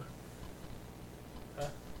to...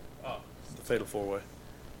 The Fatal 4-Way.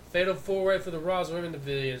 Fatal 4-Way for the Raw's Women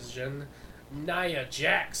Division. Nia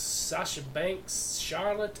Jax, Sasha Banks,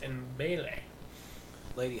 Charlotte, and Bayley.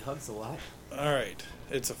 Lady hugs a lot. Alright.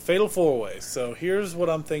 It's a Fatal 4-Way. So here's what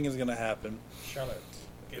I'm thinking is going to happen. Charlotte.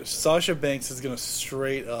 Sasha Banks is going to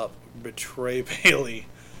straight up betray Bayley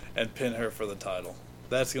and pin her for the title.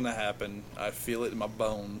 That's going to happen. I feel it in my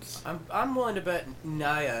bones. I'm willing to bet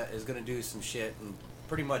Nia is going to do some shit and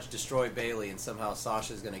pretty much destroy Bayley, and somehow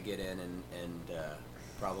Sasha's going to get in and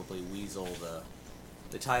probably weasel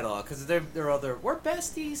the title out. Because we're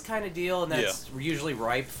besties kind of deal, and that's usually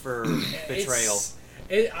ripe for betrayal.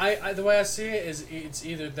 The way I see it is it's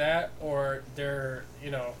either that or they're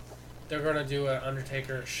going to do an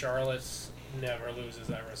Undertaker Charlotte never loses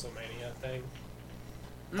at WrestleMania thing.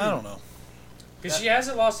 I don't know. Because she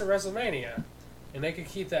hasn't lost at WrestleMania, and they could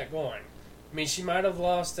keep that going. I mean, she might have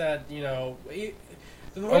lost at, Are we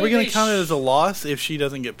going to count it as a loss if she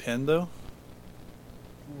doesn't get pinned, though?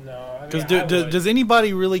 No. Because does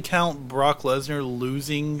anybody really count Brock Lesnar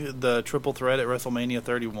losing the triple threat at WrestleMania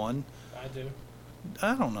 31? I do.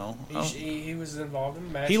 I don't know. He was involved in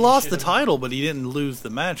the match. He lost the title, but he didn't lose the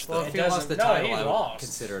match, though. Well, if he lost the title, he I lost. would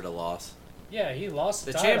consider it a loss. Yeah, he lost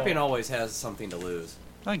the title. The champion always has something to lose.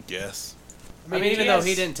 I guess. I mean even though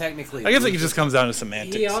he didn't technically... I guess it just comes down to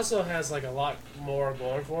semantics. He also has like a lot more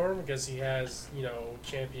going for him because he has,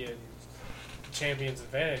 champion's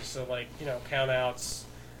advantage. So, count-outs,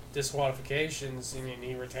 disqualifications, I mean,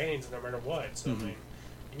 he retains no matter what. So, I mean,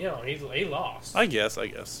 he lost. I guess.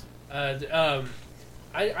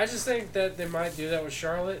 I just think that they might do that with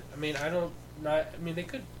Charlotte. I mean, they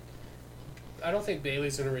could. I don't think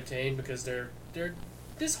Bayley's going to retain because they're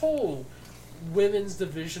this whole women's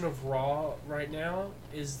division of Raw right now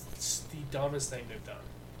is the dumbest thing they've done.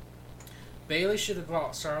 Bayley should have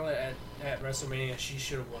fought Charlotte at WrestleMania. She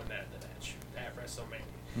should have won that match at WrestleMania.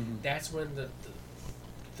 Mm-hmm. That's when the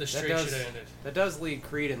streak should have ended. That does lead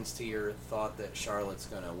credence to your thought that Charlotte's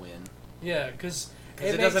going to win. Yeah, because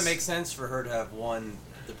it doesn't make sense for her to have won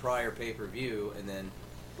the prior pay-per-view and then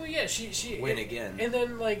she win again. And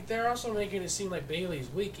then like they're also making it seem like Bayley's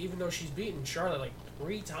weak, even though she's beaten Charlotte like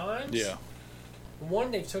 3 times. Yeah.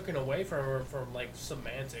 One they've taken away from her from like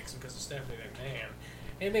semantics because of Stephanie McMahon.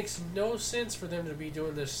 It makes no sense for them to be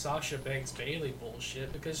doing this Sasha Banks Bayley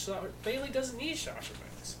bullshit because Bayley doesn't need Sasha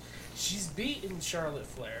Banks. She's beaten Charlotte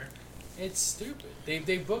Flair. It's stupid.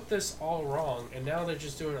 They booked this all wrong, and now they're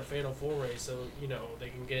just doing a fatal 4-way so they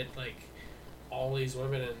can get like all these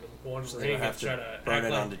women in one So ring they don't have and try to to burn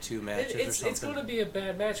it like, onto 2 matches or something. It's going to be a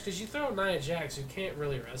bad match because you throw Nia Jax, who can't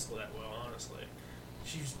really wrestle that well, honestly.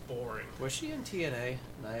 She's boring. Was she in TNA,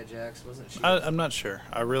 Nia Jax? Wasn't she? I'm not sure.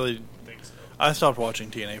 I really I think so. I stopped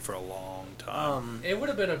watching TNA for a long time. It would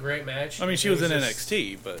have been a great match. I mean, she was in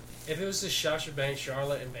NXT, but If it was just Sasha Banks,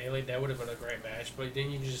 Charlotte, and Bayley, that would have been a great match. But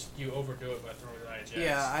then you overdo it by throwing Nia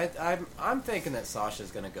Jax. Yeah, I'm thinking that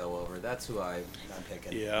Sasha's going to go over. That's who I'm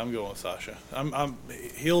picking. yeah, I'm going with Sasha. I'm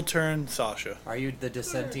heel turn Sasha. Are you the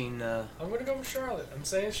dissenting? I'm going to go with Charlotte. I'm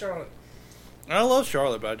saying Charlotte. I love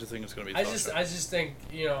Charlotte, but I just think it's going to be I Sasha. just think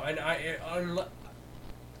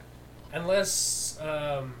unless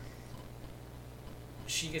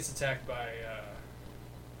she gets attacked by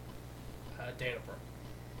Dana Brooke.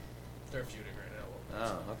 They're feuding right now.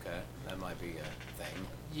 Oh, okay. That might be a thing.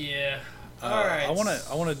 Yeah. All right. I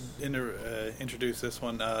want to introduce this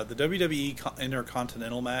one. The WWE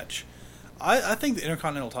Intercontinental match. I think the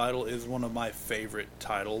Intercontinental title is one of my favorite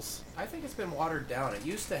titles. I think it's been watered down. It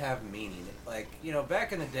used to have meaning. Like,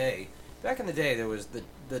 back in the day there was the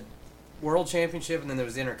World Championship and then there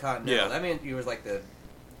was the Intercontinental. Yeah. That meant you was like the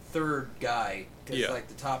third guy because Yeah. like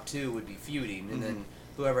the top 2 would be feuding and then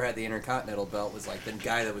whoever had the Intercontinental belt was like the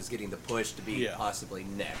guy that was getting the push to be possibly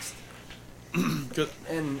next.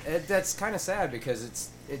 And that's kind of sad because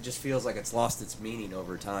it just feels like it's lost its meaning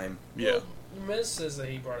over time. Yeah. Well, Miz says that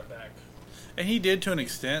he brought it back. And he did to an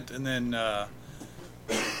extent, and then I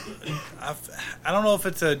don't know if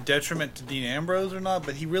it's a detriment to Dean Ambrose or not,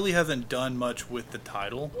 but he really hasn't done much with the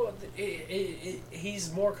title. Well,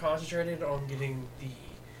 he's more concentrated on getting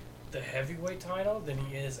the heavyweight title than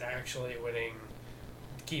he is actually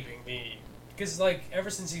keeping the... Because, like, ever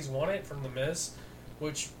since he's won it from The Miz,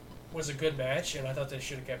 which was a good match, and I thought they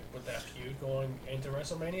should have kept with that feud going into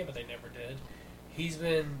WrestleMania, but they never did. He's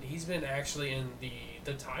been actually in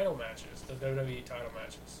the title matches, the WWE title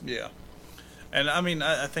matches. Yeah. And, I mean,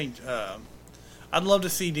 I think I'd love to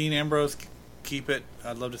see Dean Ambrose keep it.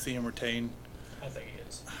 I'd love to see him retain. I think he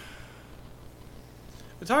is.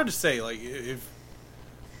 It's hard to say, like, if...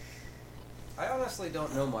 I honestly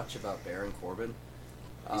don't know much about Baron Corbin.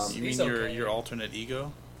 You he's mean okay. your alternate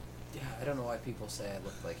ego? Yeah, I don't know why people say I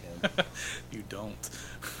look like him. You don't.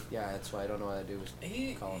 Yeah, that's why I don't know what to do with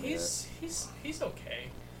calling me that. He's okay.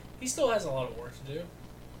 He still has a lot of work to do.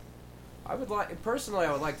 I would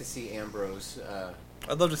like to see Ambrose.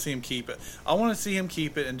 I'd love to see him keep it. I want to see him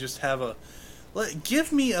keep it and just have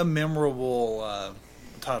give me a memorable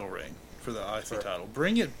title reign for the IC title.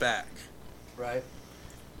 Bring it back. Right.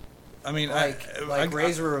 I mean, like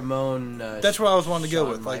Razor Ramon. That's what I was wanting to go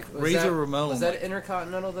with. Like Was Razor that, Ramon. Was that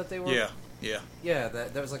Intercontinental that they were? Yeah. Yeah,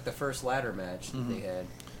 that was like the first ladder match that they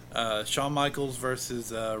had. Shawn Michaels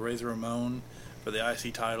versus Razor Ramon for the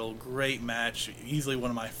IC title. Great match. Easily one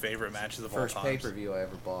of my favorite matches of all time. First pay-per-view I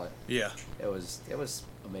ever bought. Yeah. It was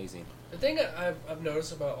amazing. The thing I've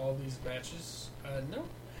noticed about all these matches, no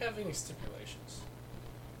having stipulations.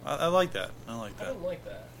 I like that. I don't like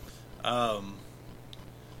that. Um,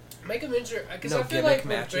 Make them injure because No I feel gimmick like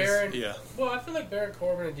matches. with Baron. Yeah. Well, I feel like Baron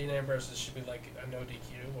Corbin and Dean Ambrose should be like a no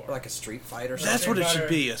DQ or Like a street fight or something. that's what it should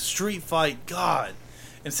be. A street fight. God.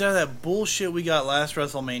 Instead of that bullshit we got last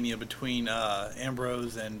WrestleMania between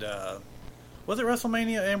Ambrose and... was it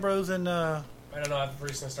WrestleMania? Ambrose and... I don't know. I've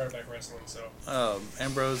recently started back wrestling, so.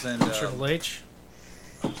 Ambrose and... Triple H.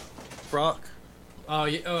 Brock. Oh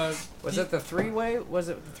yeah. Was it the three-way? Was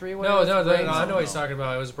it the three-way? No, with Reigns? I know what he's talking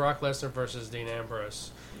about. It was Brock Lesnar versus Dean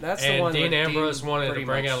Ambrose. That's and the one. Dean where Ambrose wanted to pretty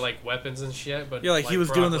bring much- out like weapons and shit, but Yeah, like he was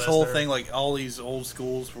Brock doing this whole Lesnar- thing, like all these old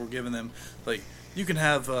schools were giving them, like, you can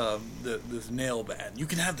have this nail bat, you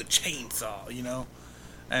can have the chainsaw, you know?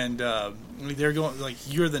 And they're going, like,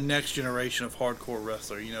 you're the next generation of hardcore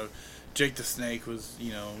wrestler, you know? Jake the Snake was,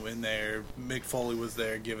 in there. Mick Foley was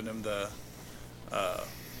there giving him the,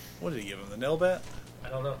 what did he give him? The nail bat? I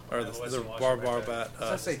don't know. Or the bar bat? I was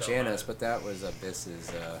going to say Janice, but that was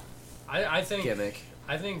Abyss's I think gimmick.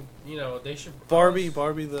 I think, they should... Barbie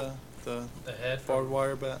the head barbed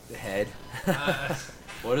wire bat. The head. Uh,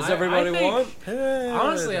 What does everybody want? Head.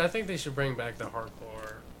 honestly, I think they should bring back the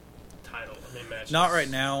hardcore title. Matches. Not right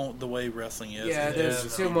now, the way wrestling is. Yeah, there's Yeah,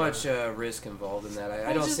 too no. much risk involved in that.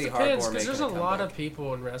 I don't see depends, hardcore making there's a a lot comeback. of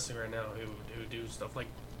people in wrestling right now who do stuff like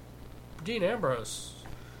Dean Ambrose.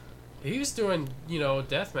 He was doing,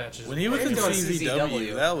 death matches. When he was in He's doing CZW,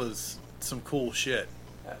 CZW. that was some cool shit.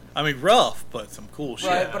 I mean, rough, but some cool shit.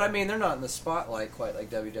 Right, but I mean, they're not in the spotlight quite like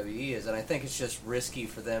WWE is, and I think it's just risky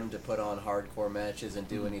for them to put on hardcore matches and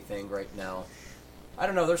do anything right now. I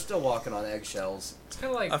don't know, they're still walking on eggshells. It's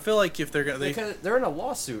kind of like... I feel like if they're going to... Because they're in a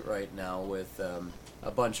lawsuit right now with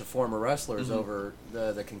a bunch of former wrestlers over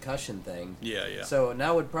the concussion thing. Yeah. So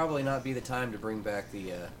now would probably not be the time to bring back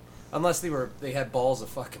the... unless they had balls of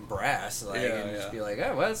fucking brass, and just be like,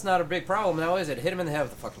 oh, well, it's not a big problem now, is it? Hit him in the head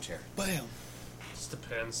with a fucking chair. Bam. Just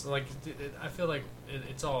depends. Like, I feel like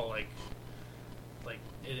it's all like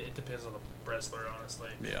it depends on the wrestler, honestly.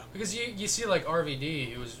 Yeah. Because you see like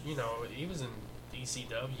RVD, who was he was in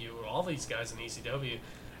ECW, all these guys in ECW,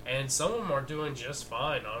 and some of them are doing just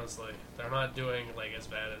fine. Honestly, they're not doing like as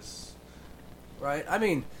bad as. Right. I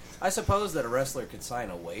mean, I suppose that a wrestler could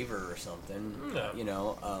sign a waiver or something.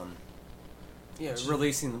 No.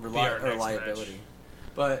 Releasing Be our next liability. match.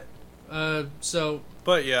 But So.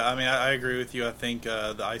 But yeah, I mean, I agree with you. I think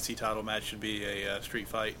the IC title match should be a street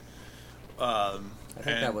fight. I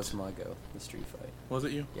think that was my go, the street fight. Was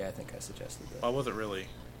it you? Yeah, I think I suggested that. I wasn't really.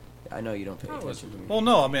 I know you don't pay No, it attention to me. Well,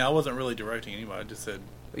 no, I mean, I wasn't really directing anybody. I just said.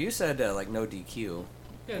 But you said like no DQ.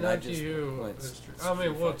 Yeah, and not I to just you. went I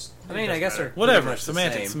mean, well, I guess they're Whatever. pretty much the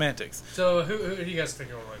Semantics. same. Semantics. So who do you guys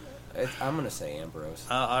think will win? I'm gonna say Ambrose.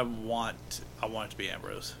 I want it to be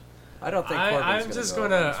Ambrose. I don't think Corbin's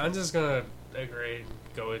I'm just gonna agree and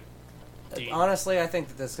go with Dean. Honestly, I think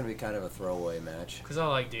that that's gonna be kind of a throwaway match. Because I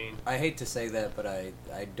like Dean. I hate to say that, but I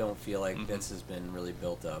don't feel like this has been really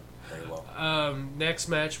built up very well. Next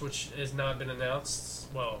match, which has not been announced,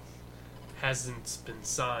 hasn't been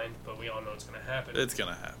signed, but we all know it's going to happen. It's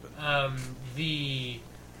gonna happen. The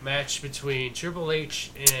match between Triple H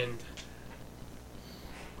and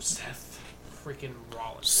Seth freaking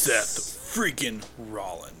Rollins. Seth freaking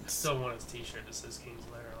Rollins. Still want his T-shirt that says King's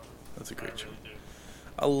Lair on it. That's a I great really shirt. do.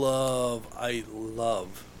 I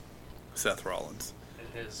love Seth Rollins.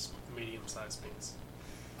 And his medium-sized penis.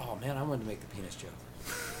 Oh man, I wanted to make the penis joke.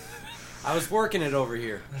 I was working it over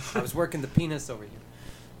here. I was working the penis over here.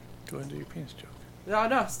 Go ahead and do your penis joke.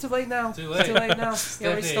 No, it's too late now. Too It's late. too late now. He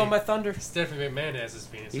already stole my thunder. Stephanie McMahon has his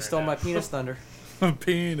penis. He right stole now. my penis thunder.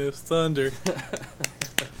 Penis thunder.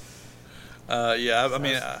 Yeah, I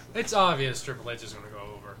mean, It's obvious Triple H is going to go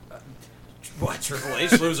over. What, Triple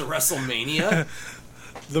H lose a WrestleMania?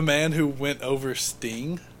 the man who went over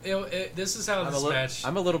Sting. This is how this match.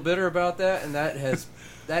 I'm a little bitter about that, and that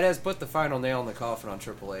has put the final nail in the coffin on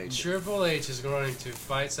Triple H. Triple H is going to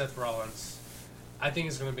fight Seth Rollins. I think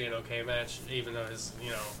it's going to be an okay match, even though his,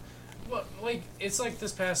 it's like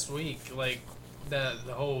this past week, like the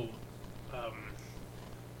whole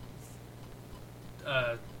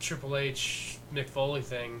Triple H Mick Foley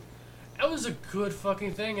thing. That was a good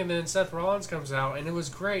fucking thing, and then Seth Rollins comes out, and it was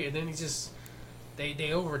great, and then he just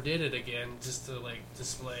they overdid it again just to like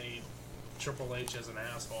display Triple H as an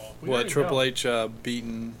asshole. We What, already Triple know. H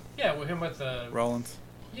beating Yeah, with him with the Rollins?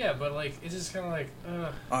 yeah, but like it's just kind of like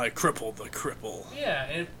I crippled the cripple.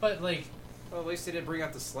 yeah, but like Well, at least they didn't bring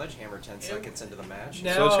out the sledgehammer 10 seconds into the match.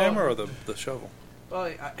 Now- Sledgehammer or the shovel? Well,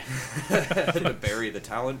 to bury the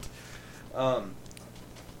talent.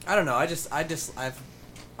 I don't know.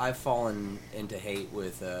 I've fallen into hate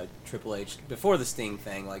with Triple H before the Sting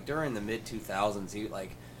thing. Like during the mid 2000s,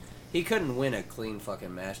 he couldn't win a clean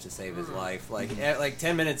fucking match to save his life. Like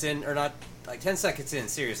 10 minutes in, or not, like 10 seconds in.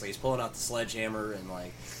 Seriously, he's pulling out the sledgehammer and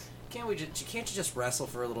like, can't you just wrestle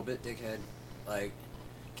for a little bit, dickhead? Like,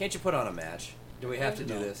 can't you put on a match? Do we have to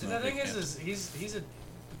do this? And the thing is he's a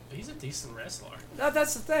decent wrestler. No,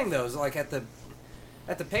 that's the thing though. Is like at the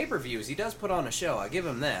pay-per-views, he does put on a show. I give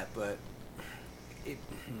him that, but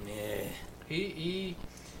He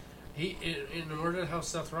in order to help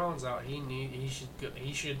Seth Rollins out,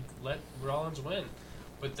 he should let Rollins win,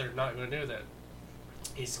 but they're not going to do that.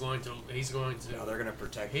 He's going to. no, they're going to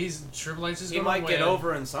protect. Triple H is He going to win. might get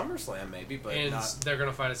over in SummerSlam, maybe, but and not. they're going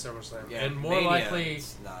to fight at SummerSlam. Yeah, and more Mania, likely,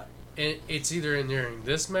 it's not. it's either during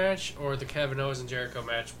this match or the Kevin Owens and Jericho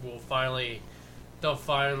match. They'll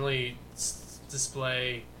finally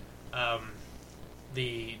display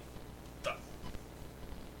the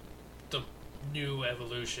new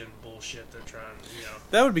evolution bullshit they're trying,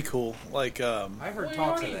 That would be cool. Like, I heard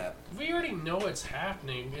talks of that. We already know it's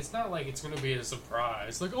happening. It's not like it's going to be a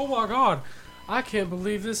surprise. Like, oh my god, I can't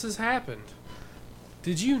believe this has happened.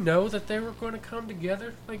 Did you know that they were going to come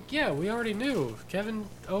together? Like, yeah, we already knew. Kevin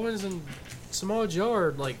Owens and Samoa Joe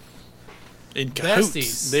are, like, in cahoots.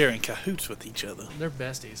 besties. They're in cahoots with each other. They're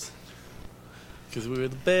besties. Because we're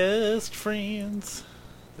the best friends.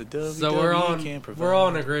 The WWE So can't provide. we're all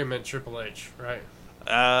in agreement, Triple H, right?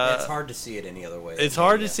 It's hard to see it any other way. It's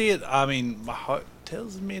hard to see it. I mean, my heart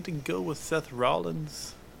tells me to go with Seth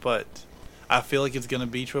Rollins, but I feel like it's going to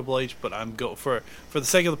be Triple H. But I'm for the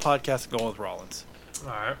sake of the podcast, I'm going with Rollins. All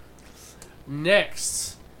right.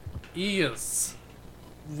 Next is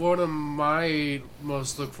one of my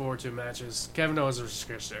most look forward to matches: Kevin Owens versus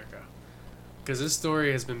Chris Jericho. Because this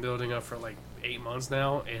story has been building up for like 8 months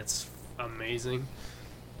now. It's amazing.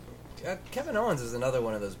 Kevin Owens is another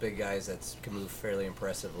one of those big guys that can move fairly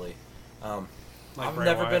impressively. Like I've Bray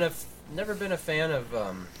never Wyatt. been a fan of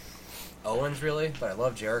Owens really, but I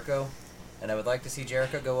love Jericho, and I would like to see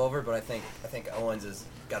Jericho go over. But I think Owens has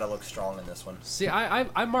got to look strong in this one. See,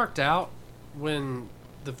 I marked out when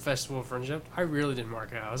the Festival of Friendship. I really didn't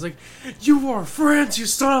mark out. I was like, "You are friends, you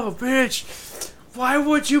son of a bitch! Why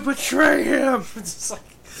would you betray him?" It's just like,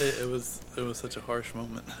 It was such a harsh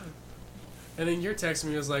moment. and then your text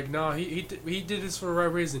me was like, "No, he did this for the right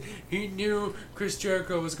reason. He knew Chris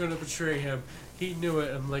Jericho was going to betray him. He knew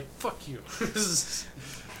it." I'm like, "Fuck you."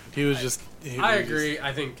 He was just. I agree.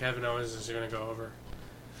 I think Kevin Owens is going to go over.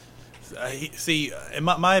 See, in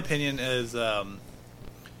my opinion is. I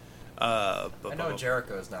know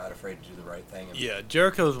Jericho is not afraid to do the right thing. And Yeah,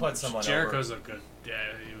 Jericho's. put someone Jericho's over. a good. Yeah,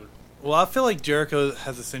 he would. Well, I feel like Jericho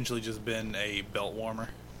has essentially just been a belt warmer,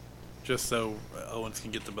 just so Owens can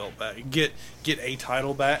get the belt back, get a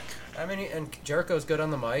title back. I mean, and Jericho's good on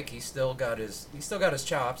the mic. He's still got his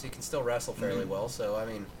chops. He can still wrestle fairly well. So I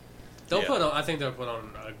mean, They'll Yeah. put on. I think they'll put on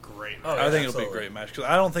a great match. Oh, yeah, I think it'll be a absolutely. great match because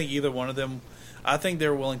I don't think either one of them. I think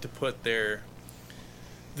they're willing to put their.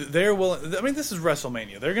 They're willing. I mean, this is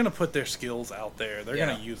WrestleMania. They're going to put their skills out there. They're Yeah.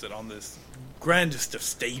 going to use it on this grandest of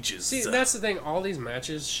stages. See, that's the thing. All these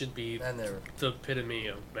matches should be and they're the epitome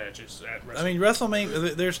of matches at WrestleMania. I mean,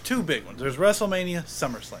 WrestleMania. There's two big ones. There's WrestleMania,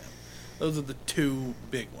 SummerSlam. Those are the two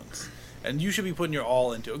big ones, and you should be putting your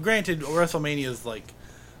all into it. Granted, WrestleMania is like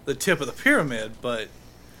the tip of the pyramid, but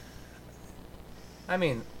I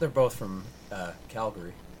mean, they're both from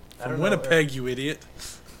Calgary. I from don't know Winnipeg, you idiot.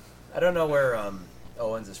 I don't know where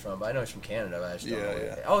Owens is from, but I know he's from Canada. But I just don't Yeah, know where.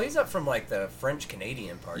 yeah. Oh, he's up from like the French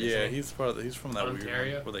Canadian part. Yeah, isn't he? he's from that weird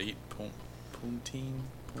Ontario? one where they eat poutine.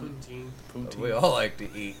 Poutine. We all like to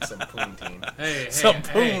eat some poutine. Hey, Some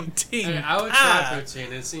hey, poutine. Hey, I would Ah. try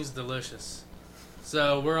poutine. It seems delicious.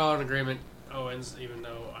 So we're all in agreement. Owens, even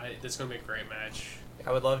though it's going to be a great match.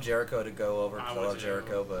 I would love Jericho to go over I because I would love too.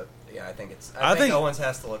 Jericho, but yeah, I think I think- Owens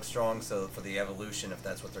has to look strong so for the evolution if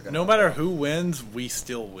that's what they're going to No matter who wins, we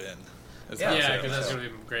still win. That's Yeah, how I Yeah, feel. because that's going to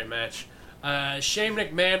be a great match. Shane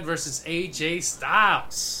McMahon versus AJ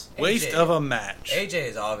Styles. Waste AJ. of a match. AJ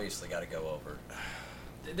has obviously got to go over,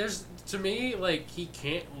 To me, like, he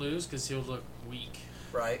can't lose because he'll look weak.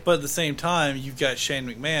 right? But at the same time, you've got Shane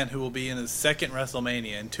McMahon, who will be in his second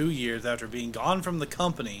WrestleMania in 2 years after being gone from the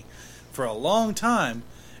company for a long time,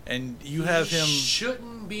 and you have He him.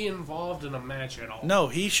 shouldn't be involved in a match at all. No,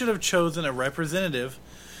 he should have chosen a representative.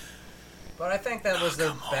 But I think that was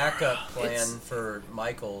their backup plan It's- for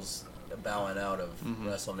Michaels bowing out of Mm-hmm.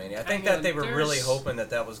 WrestleMania. I think Hang that on, they were really there's- hoping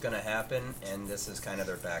that was going to happen, and this is kind of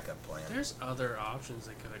their backup plan. There's other options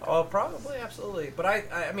they could have Oh, probably, absolutely. But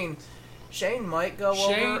I mean, Shane might go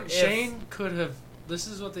over. Shane could have. This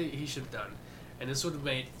is what he should have done, and this would have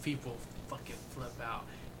made people fucking flip out.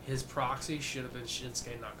 His proxy should have been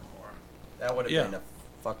Shinsuke Nakamura. That would have Yeah. been a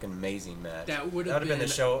fucking amazing match. That would have been the been-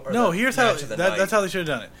 show. Or No, the here's how. match of the night. That's how they should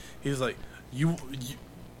have done it. He's like, you,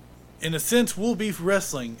 in a sense, we'll be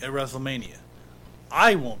wrestling at WrestleMania.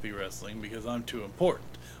 I won't be wrestling because I'm too important.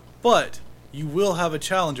 But you will have a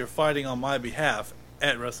challenger fighting on my behalf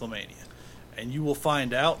at WrestleMania, and you will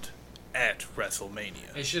find out at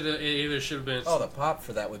WrestleMania. It either should have been. Oh, the pop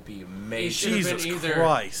for that would be it amazing. should have Jesus been either.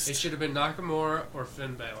 Christ. It should have been Nakamura or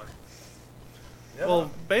Finn Balor. Yeah.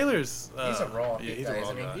 Well, Baylor's. He's a Raw Yeah, he's guy, a Raw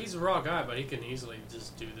isn't he? guy. He's a Raw guy, but he can easily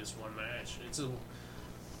just do this one match.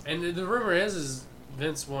 And the rumor is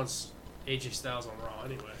Vince wants AJ Styles on Raw,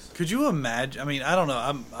 anyways. Could you imagine? I mean, I don't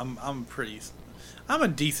know. I'm a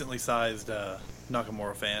decently sized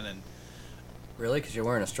Nakamura fan, and Really? Because you're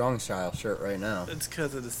wearing a strong style shirt right now. it's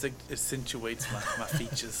because it accentuates my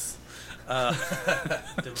features.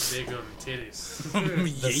 The big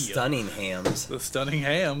titties. The stunning hams. The stunning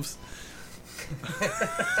hams.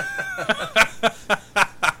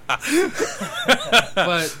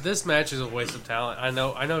 But this match is a waste of talent. I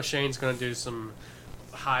know Shane's going to do some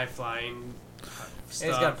high flying stuff.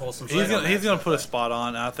 He's got to pull some. He's shit on gonna that put a stuff. spot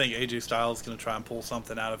on. I think AJ Styles is gonna try and pull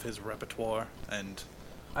something out of his repertoire. And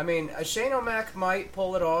I mean, Shane O'Mac might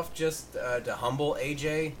pull it off just to humble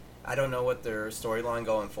AJ. I don't know what their storyline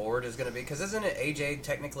going forward is going to be, because isn't it AJ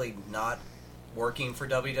technically not working for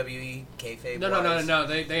WWE kayfabe? No.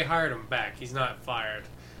 They hired him back. He's not fired.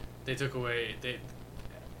 They took away.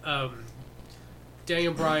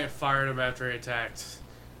 Daniel Bryan fired him after he attacked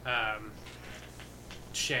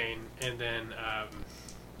Shane, and then.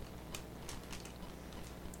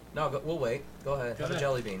 No, we'll wait. Go ahead. Have a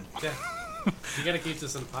jelly bean. Yeah. You gotta keep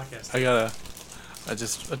this in the podcast. I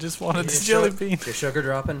just wanted this jelly bean. Your sugar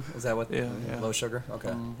dropping? Is that what? Yeah. Low sugar.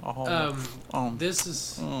 Okay. This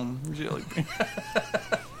is jelly bean.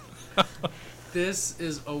 this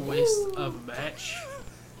is a waste of match.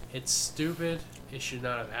 It's stupid. It should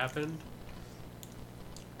not have happened.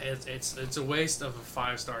 It's a waste of a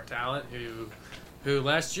 5-star talent who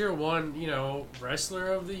last year won, Wrestler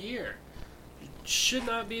of the Year. It should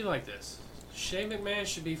not be like this. Shane McMahon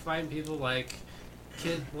should be fighting people like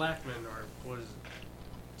Kid Blackman or what is it?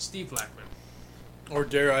 Steve Blackman. Or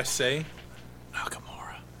dare I say,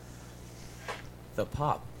 Nakamura. The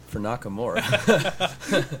pop for Nakamura.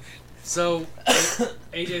 So,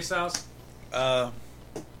 AJ Styles?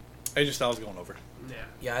 AJ Styles going over. Yeah.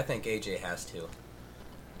 Yeah, I think AJ has to.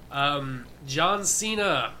 John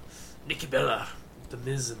Cena, Nikki Bella, The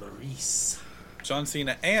Miz and Maurice. John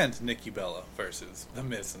Cena and Nikki Bella versus The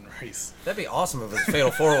Miz and Maurice. That'd be awesome if it was a fatal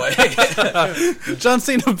 4-way. John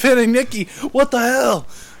Cena pinning Nikki. What the hell?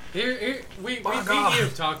 Here, we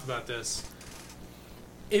have talked about this.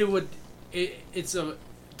 It's to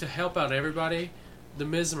help out everybody. The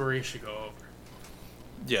Miz and Maurice should go over.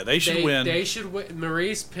 Yeah, they should win. They should win.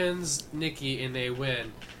 Maurice pins Nikki and they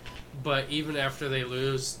win. But even after they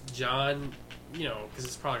lose, John, because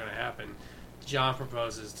it's probably going to happen, John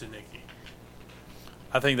proposes to Nikki.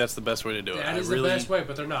 I think that's the best way to do it. That is the best way,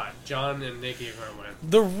 but they're not. John and Nikki are going to win.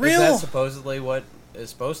 The real... Is that supposedly what is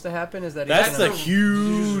supposed to happen? Is that That's the a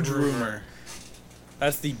huge huge rumor.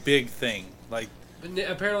 That's the big thing. Like,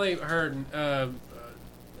 apparently, her,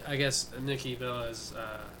 I guess Nikki Bella's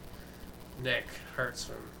neck hurts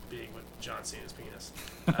from being with John Cena's penis.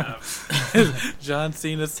 John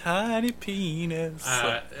Cena's tiny penis.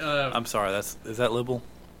 I'm sorry. Is that liberal?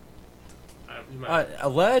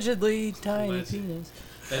 allegedly tiny Alleged. penis.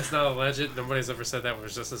 That's not alleged. Nobody's ever said that. We're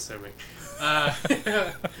just assuming. No,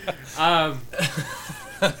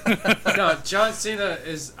 John Cena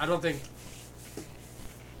is. I don't think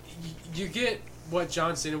you get what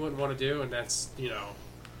John Cena wouldn't want to do, and that's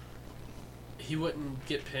he wouldn't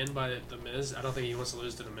get pinned by the Miz. I don't think he wants to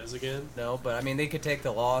lose to the Miz again. No, but I mean they could take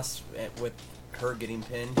the loss with her getting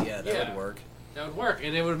pinned. Yeah, that would work. That would work,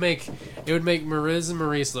 and it would make Miz and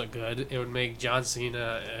Maurice look good. It would make John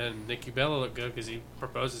Cena and Nikki Bella look good because he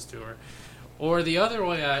proposes to her. Or the other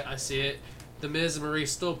way I see it, the Miz and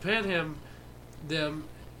Maurice still pin them,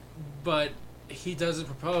 but he doesn't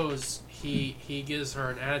propose. He gives her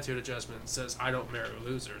an attitude adjustment and says, "I don't marry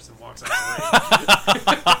losers," and walks out the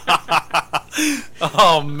ring.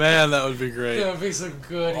 Oh man, that would be great. That would be some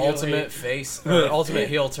good Ultimate face or ultimate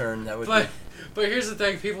heel turn. That would be. But here's the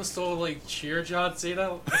thing: people still cheer John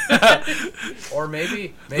Cena. Or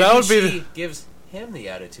maybe that would she gives him the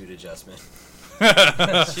attitude adjustment.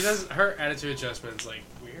 She does. Her attitude adjustment's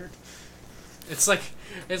weird. It's like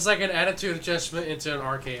an attitude adjustment into an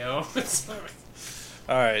RKO.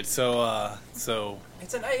 All right, so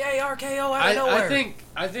It's an AA RKO out of nowhere.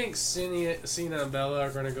 I think Cena and Bella are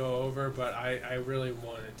going to go over, but I really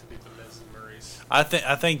want it to be the Miz and Maurice. I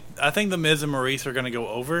think the Miz and Maurice are going to go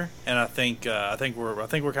over, and I think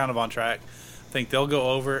we're kind of on track. I think they'll go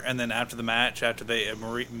over, and then after the match, after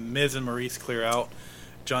Miz and Maurice clear out,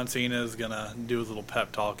 John Cena is gonna do his little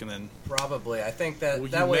pep talk, and then probably I think that will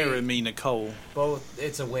that you way marry me, Nicole? both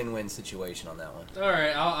it's a win-win situation on that one. All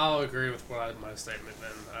right, I'll agree with my statement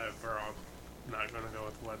then. We're all not going to go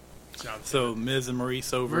with what John Cena. So Miz and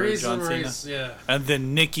Maurice over Maurice John and Maurice, Cena, yeah. and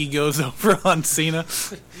then Nikki goes over on Cena,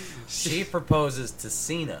 She proposes to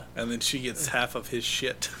Cena. and then she gets half of his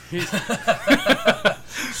shit.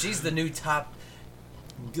 She's the new top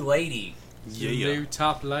lady. The new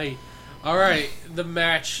top lane. All right, the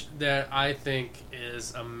match that I think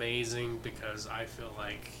is amazing because I feel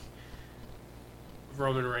like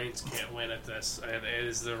Roman Reigns can't win at this, and it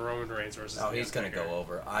is the Roman Reigns versus. Oh, he's going to go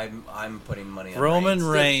over. I'm putting money on Roman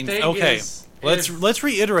Reigns. Reigns. Okay, let's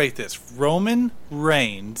reiterate this. Roman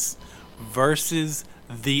Reigns versus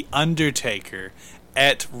The Undertaker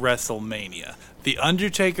at WrestleMania. The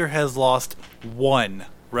Undertaker has lost one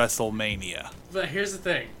WrestleMania. But here's the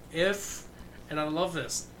thing: and I love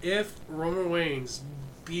this, if Roman Reigns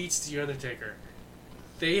beats The Undertaker,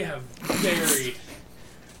 they have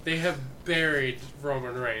buried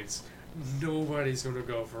Roman Reigns. Nobody's going to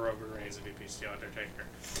go for Roman Reigns if he beats The Undertaker.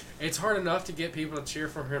 It's hard enough to get people to cheer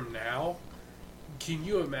for him now. Can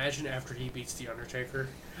you imagine after he beats The Undertaker?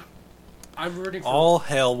 I'm rooting for... All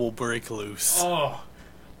hell will break loose. Oh.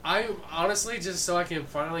 I honestly, just so we can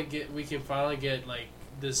finally get, like,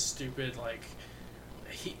 this stupid, like,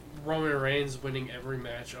 Roman Reigns winning every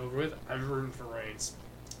match over with, I'm rooting for Reigns.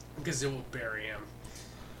 Because it will bury him.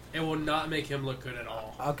 It will not make him look good at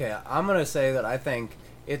all. Okay, I'm going to say that I think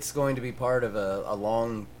it's going to be part of a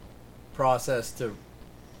long process to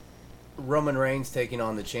Roman Reigns taking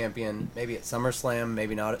on the champion, maybe at SummerSlam,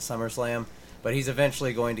 maybe not at SummerSlam, but he's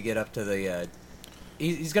eventually going to get up to the...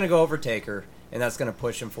 he's going to go over Taker, and that's going to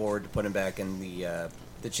push him forward to put him back in the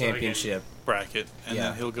championship bracket, and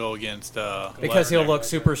then he'll go against... because he'll look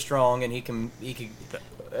super strong, and he can...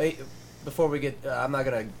 Before we get... I'm not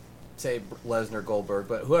going to say Lesnar, Goldberg,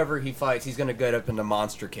 but whoever he fights, he's going to get up into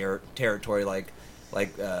monster territory like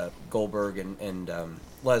Goldberg and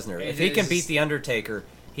Lesnar. If he can beat The Undertaker,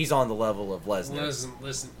 he's on the level of Lesnar.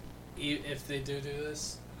 Listen. If they do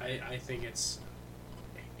this, I think it's...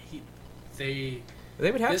 They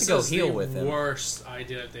would have to go heel with him. This is the worst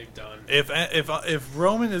idea that they've done. If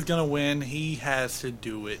Roman is going to win, he has to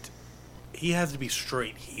do it. He has to be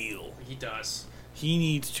straight heel. He does. He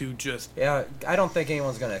needs to just... Yeah, I don't think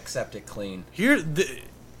anyone's going to accept it clean. And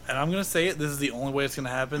I'm going to say it, this is the only way it's going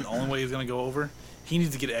to happen, the only way he's going to go over. He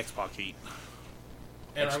needs to get X-Pac heat.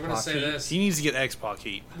 And I'm going to say this. He needs to get X-Pac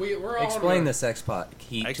heat. Explain this X-Pac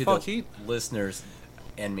heat to the listeners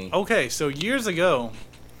and me. Okay, so years ago,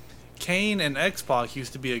 Kane and X-Pac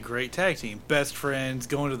used to be a great tag team. Best friends,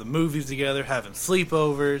 going to the movies together, having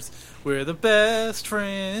sleepovers. We're the best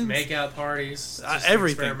friends. Make-out parties.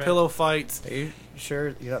 Everything. Pillow fights. Are you sure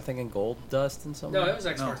you're not thinking Gold Dust and something? No, it was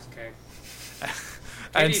X-Pac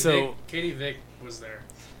and Kane. Katie Vick was there.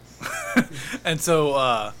 And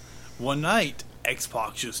so, one night,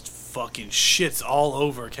 X-Pac just fucking shits all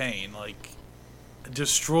over Kane. Like,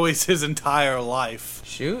 destroys his entire life.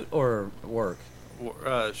 Shoot or work?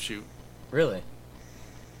 Shoot. Really?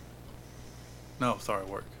 No, sorry,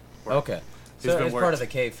 work. Okay. So it's part of the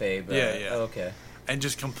kayfabe. Yeah. Okay. And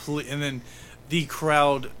just and then the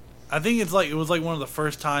crowd. I think it was like one of the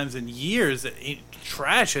first times in years that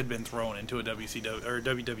trash had been thrown into a WCW or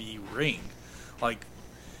WWE ring. Like,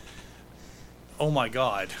 oh my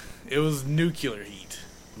god, it was nuclear heat.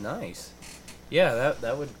 Nice. Yeah,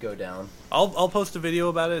 that would go down. I'll post a video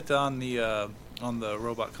about it on the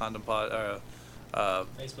Robot Condom Facebook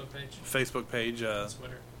page.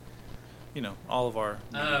 Twitter. You know, all of our.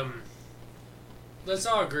 Let's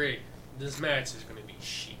all agree, this match is going to be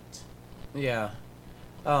shit. Yeah.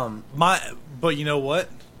 But you know what?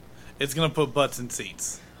 It's going to put butts in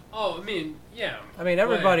seats. Oh, I mean, yeah. I mean,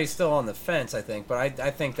 everybody's still on the fence, I think, but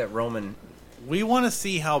I think that Roman... We want to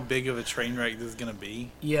see how big of a train wreck this is going to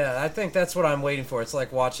be. Yeah, I think that's what I'm waiting for. It's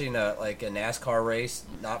like watching a NASCAR race,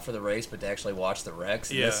 not for the race, but to actually watch the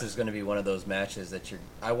wrecks. Yeah. This is going to be one of those matches that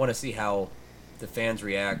I want to see how the fans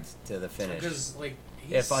react to the finish. Because, like,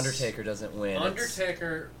 if Undertaker doesn't win,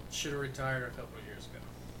 Undertaker should have retired a couple of years ago.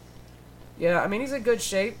 Yeah, I mean, he's in good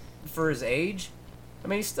shape for his age. I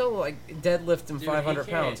mean, he's still like deadlifting 500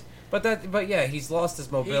 pounds. But yeah, he's lost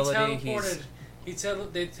his mobility. They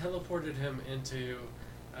teleported him into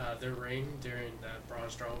the ring during Braun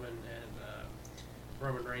Strowman and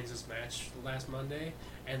Roman Reigns' match last Monday,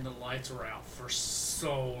 and the lights were out for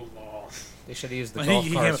so long. They should have used the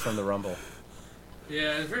golf carts from the Rumble.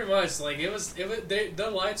 Yeah, pretty much. Like the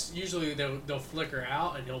lights usually they'll flicker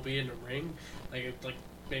out and he'll be in the ring like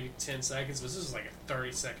maybe 10 seconds. But this is like a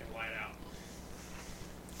 30-second light out.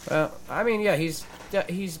 Well, I mean, yeah, he's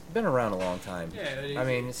been around a long time. Yeah, I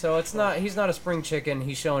mean, so he's not a spring chicken.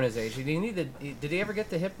 He's showing his age. Did he ever get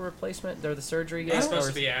the hip replacement or the surgery yet? It's supposed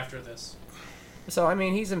to be after this. So I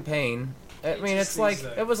mean, he's in pain. I mean, it's like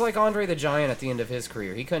it was like Andre the Giant at the end of his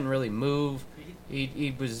career. He couldn't really move.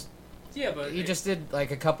 He was. Yeah, but he just did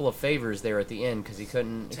like a couple of favors there at the end because he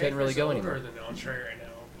couldn't really go anymore. Than Andre right now,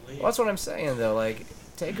 I believe. Well, that's what I'm saying though. Like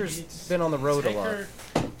Taker's been on the road a lot.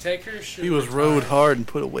 Taker should. He was rode hard and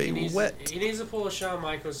put away wet. He needs to pull a Shawn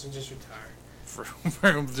Michaels and just retire.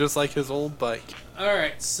 just like his old bike. All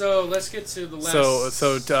right, so let's get to the last.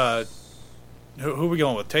 Who are we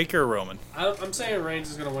going with? Taker or Roman? I'm saying Reigns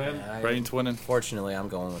is gonna win. Reigns winning. Fortunately, I'm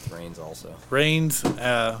going with Reigns also. Reigns.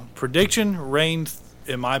 Prediction: Reigns.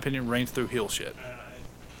 In my opinion, Reigns through heel shit.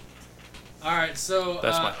 All right, so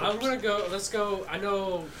That's my I'm hopes. gonna go. Let's go. I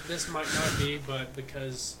know this might not be, but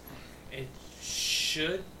because it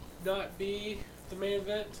should not be the main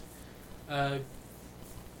event.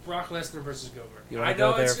 Brock Lesnar versus Goldberg. You wanna I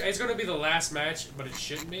know go it's there? going to be the last match, but it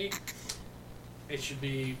shouldn't be. It should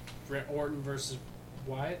be Bret Orton versus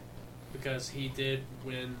Wyatt because he did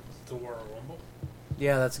win the Royal Rumble.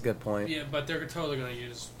 Yeah, that's a good point. Yeah, but they're totally going to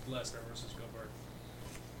use Lesnar versus Goldberg.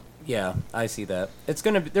 Yeah, I see that.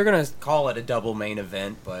 They're gonna call it a double main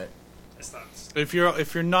event, but It's not. If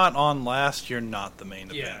you're not on last, you're not the main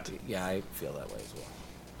Yeah. event. yeah, I feel that way as well.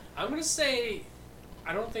 I'm going to say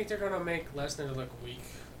I don't think they're going to make Lesnar look weak.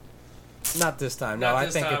 Not this time. Not No,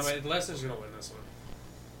 this I think time. it's. Lesnar's going to win this one.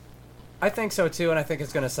 I think so too, and I think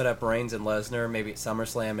it's going to set up Reigns and Lesnar, maybe at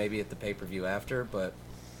SummerSlam, maybe at the pay-per-view after. But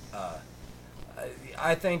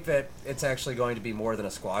I think that it's actually going to be more than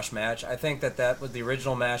a squash match. I think that was the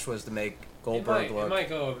original match was to make Goldberg It might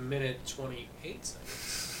go a minute 28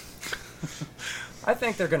 seconds. I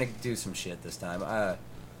think they're going to do some shit this time.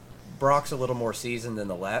 Brock's a little more seasoned than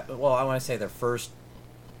the last. Well, I want to say their first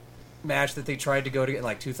match that they tried to go to get in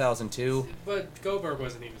like 2002. But Goldberg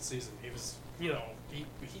wasn't even seasoned. He was, he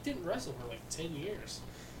didn't wrestle for like 10 years.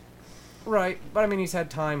 Right, but I mean he's had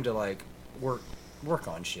time to like work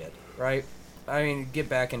on shit, right? I mean get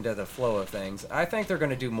back into the flow of things. I think they're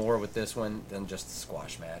going to do more with this one than just the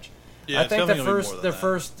squash match. Yeah, I think it's definitely gonna be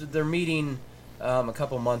more than that. their meeting a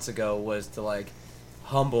couple months ago was to like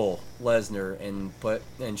humble Lesnar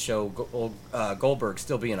and show Goldberg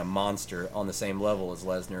still being a monster on the same level as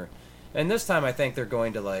Lesnar. And this time I think they're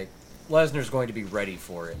going to like Lesnar's going to be ready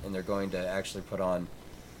for it and they're going to actually put on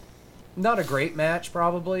not a great match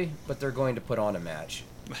probably, but they're going to put on a match.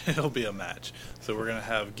 It'll be a match. So we're gonna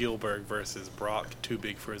have Gilbert versus Brock, too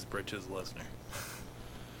big for his britches, Lesnar.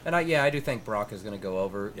 And I do think Brock is going to go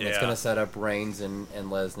over. And it's Yeah. going to set up Reigns and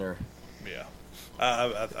Lesnar, Yeah.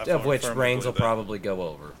 of which firmly Reigns will believe that. probably go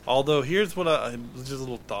over. Although here's what just a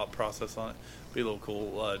little thought process on it. Be a little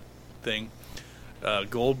cool thing.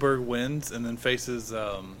 Goldberg wins and then faces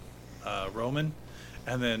Roman,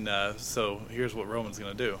 and then so here's what Roman's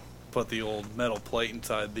gonna do: put the old metal plate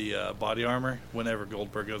inside the body armor. Whenever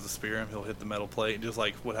Goldberg goes to spear him, he'll hit the metal plate, just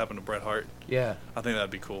like what happened to Bret Hart. Yeah. I think that'd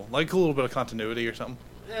be cool, like a little bit of continuity or something.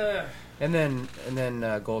 Yeah, And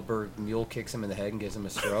then Goldberg mule kicks him in the head and gives him a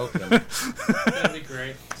stroke. And, that'd be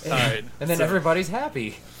great. All right, and then so, everybody's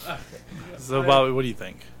happy. So Bobby, what do you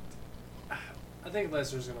think, I think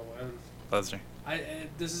Lesnar's gonna win. Lesnar?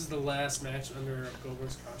 This is the last match under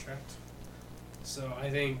Goldberg's contract, so I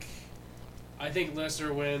think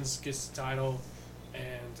Lesnar wins, gets the title,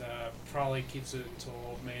 and probably keeps it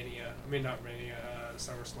until Mania. I mean, not Mania,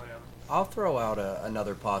 SummerSlam. I'll throw out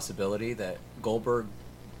another possibility that Goldberg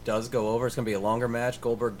does go over. It's going to be a longer match.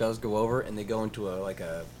 Goldberg does go over, and they go into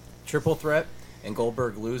a triple threat, and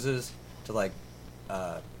Goldberg loses to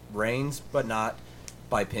Reigns, but not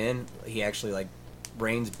by pin. He actually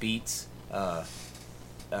Reigns beats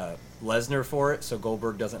Lesnar for it, so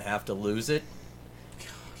Goldberg doesn't have to lose it.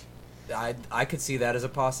 I could see that as a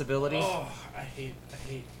possibility. Oh, I hate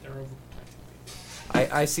they're overprotecting me.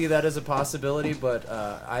 I see that as a possibility, but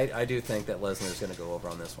I do think that Lesnar is going to go over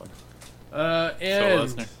on this one. And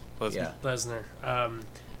So Lesnar. Yeah. Lesnar.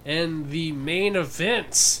 And the main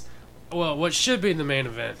event, well, what should be the main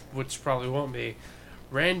event, which probably won't be,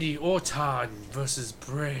 Randy Orton versus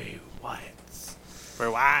Bray Wyatt. For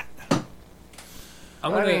what?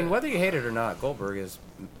 I mean, whether you hate it or not, Goldberg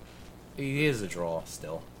is a draw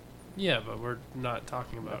still. Yeah, but we're not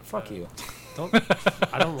talking about. Fuck you. Don't.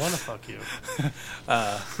 I don't want to fuck you.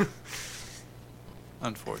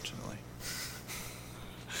 Unfortunately.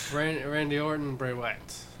 Randy Orton, Bray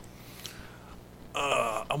Wyatt.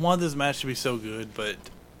 I want this match to be so good, but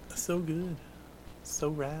so good, so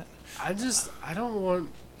rat. I don't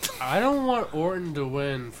want Orton to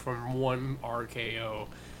win from one RKO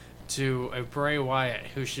to a Bray Wyatt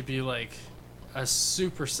who should be like a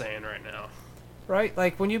Super Saiyan right now. Right?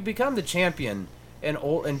 Like, when you become the champion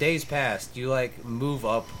in days past, you, move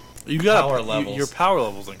up You got power levels. your power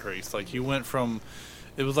levels increased. Like, you went from,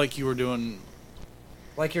 it was like you were doing.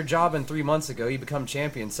 Like, your job in 3 months ago, you become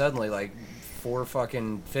champion, suddenly, 4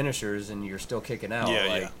 fucking finishers, and you're still kicking out.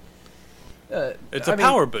 Yeah. It's I a mean,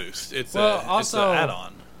 power boost. It's it's an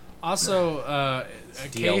add-on. Also,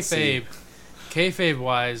 DLC. kayfabe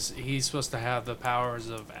wise, he's supposed to have the powers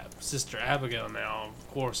of Sister Abigail now,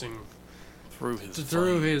 coursing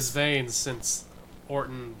through his veins since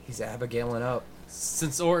Orton He's Abigailling up.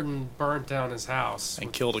 burnt down his house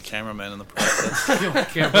and killed a cameraman in the process. killed the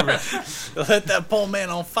cameraman. Let that poor man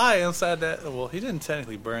on fire inside that. Well, he didn't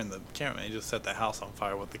technically burn the cameraman. He just set the house on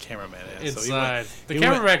fire with the cameraman in. Inside. So The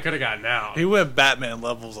cameraman could have gotten out. He went Batman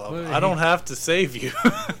levels up. Well, I don't have to save you.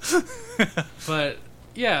 But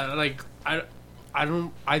yeah, like I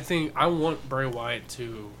want Bray Wyatt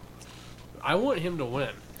to. I want him to win.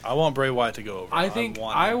 I want Bray Wyatt to go over.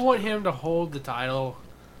 I want him to hold the title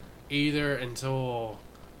either until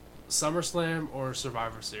SummerSlam or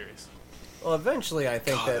Survivor Series. Well, eventually, I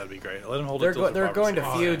think that'd be great. Let him hold they're it. Till they're going to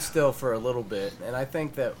Series. feud still for a little bit, and I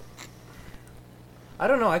think that I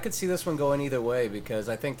don't know. I could see this one going either way because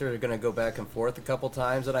I think they're going to go back and forth a couple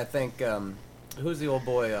times, and I think who's the old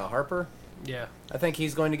boy Harper? Yeah. I think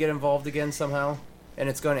he's going to get involved again somehow, and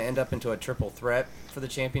it's going to end up into a triple threat for the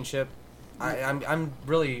championship. I'm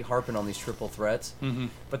really harping on these triple threats,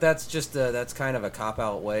 but that's just that's kind of a cop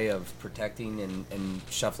out way of protecting and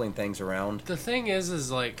shuffling things around. The thing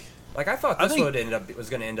is like I thought this was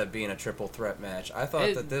going to end up being a triple threat match. I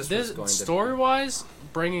thought that this was going to story wise,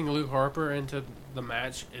 bringing Luke Harper into the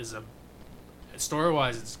match is story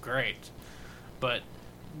wise it's great, but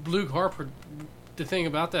Luke Harper. The thing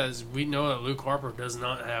about that is we know that Luke Harper does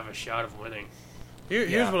not have a shot of winning.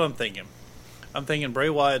 Here's what I'm thinking. I'm thinking Bray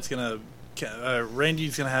Wyatt's gonna.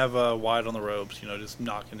 Randy's gonna have Wyatt on the ropes, just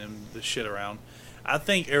knocking him the shit around. I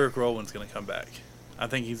think Eric Rowan's gonna come back. I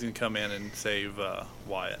think he's gonna come in and save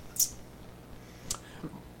Wyatt.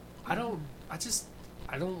 I don't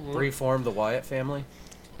want reform the Wyatt family.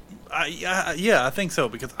 Yeah, I think so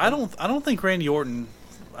because I don't think Randy Orton.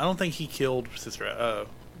 I don't think he killed Sister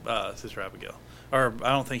Abigail, or I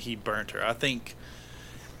don't think he burnt her. I think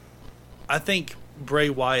Bray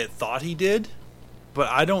Wyatt thought he did. But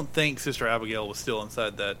I don't think Sister Abigail was still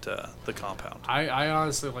inside that the compound. I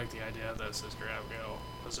honestly like the idea that Sister Abigail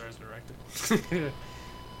was resurrected.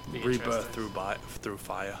 Rebirth through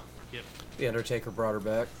fire. Yep. The Undertaker brought her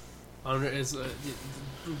back.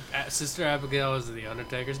 Sister Abigail is the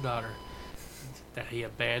Undertaker's daughter that he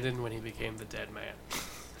abandoned when he became the dead man.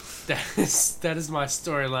 That is my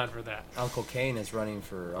storyline for that. Uncle Kane is running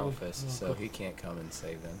for office, so he can't come and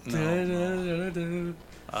save them.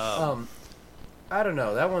 No. I don't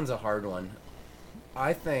know. That one's a hard one.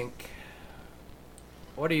 I think.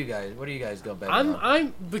 What do you guys go back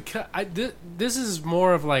on? This is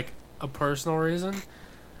more of like a personal reason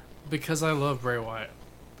because I love Bray Wyatt.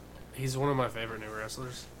 He's one of my favorite new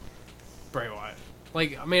wrestlers. Bray Wyatt.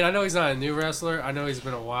 I know he's not a new wrestler. I know he's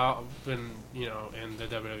been in the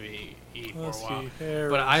WWE for a while.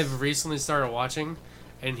 But I've recently started watching,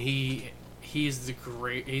 and he's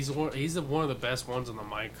one of the best ones on the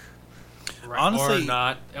mic. Right, honestly, or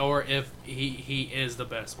not, or if he is the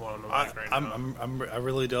best one on the mic right now. I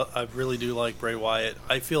really do like Bray Wyatt.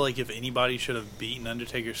 I feel like if anybody should have beaten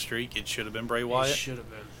Undertaker's streak, it should have been Bray Wyatt. It should have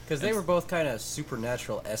been because they were both kind of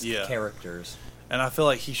supernatural-esque characters. And I feel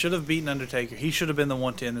like he should have beaten Undertaker. He should have been the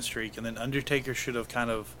one to end the streak, and then Undertaker should have kind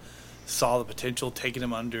of saw the potential, taken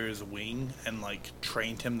him under his wing, and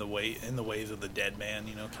trained him in the ways of the dead man.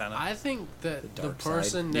 Kind of. I think that the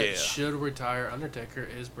person that should retire Undertaker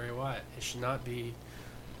is Bray Wyatt. It should not be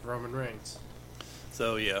Roman Reigns.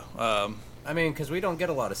 So yeah, because we don't get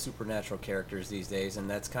a lot of supernatural characters these days, and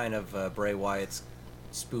that's kind of Bray Wyatt's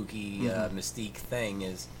spooky mystique thing.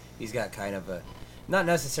 Is he's got kind of a not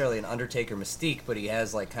necessarily an Undertaker mystique, but he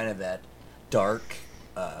has kind of that dark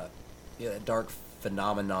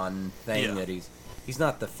phenomenon thing that he's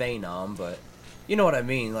not the phenom, but you know what I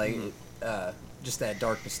mean, just that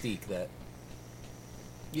dark mystique that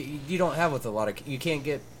you don't have with a lot of you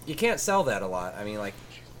can't sell that a lot. I mean,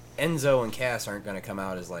 Enzo and Cass aren't going to come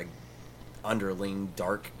out as underling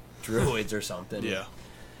dark druids or something. Yeah.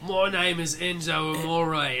 My name is Enzo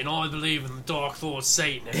Amore, and I believe in the dark thought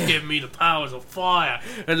Satan has given me the powers of fire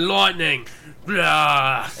and lightning.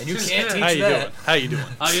 Blah. And you can't teach that. How you doing?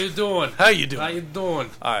 How you doing? How you doing? How you doing?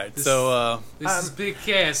 All right, This is Big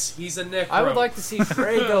Cass. He's a necro. I would like to see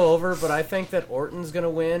Bray go over, but I think that Orton's going to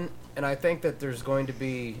win, and I think that there's going to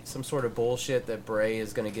be some sort of bullshit that Bray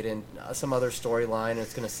is going to get in some other storyline.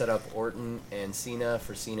 It's going to set up Orton and Cena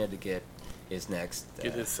for Cena to get his next.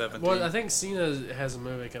 Get his 17. Well, I think Cena has a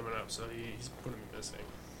movie coming up, so he's going to be missing.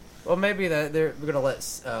 Well, maybe that we're going to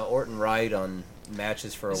let Orton ride on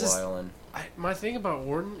matches for a while. And my thing about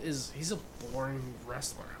Orton is he's a boring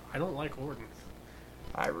wrestler. I don't like Orton.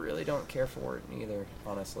 I really don't care for Orton either,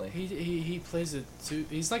 honestly. He plays it too.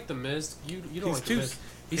 He's like the Miz. You don't like the Miz.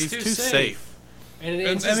 He's too safe.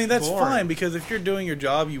 And that's boring. Fine because if you're doing your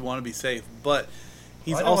job, you want to be safe. But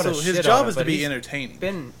He's I don't wanna also his shit job on him, is to but be he's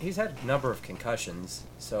entertaining. He's had a number of concussions,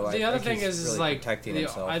 so The I other think thing he's is really like protecting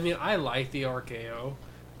himself. I mean, I like the RKO.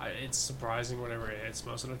 It's surprising whenever it hits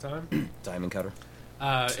most of the time. Diamond cutter.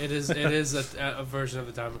 It is a version of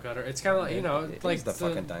the Diamond Cutter. It's kind of like, It like is the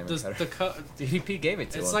fucking Diamond Cutter. DDP gave it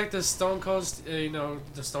to him. It's like the Stone Cold,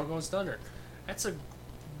 the Stone Cold Stunner. That's a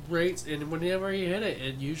great, and whenever he hit it,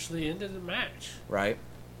 it usually ended the match. Right.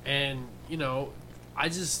 And I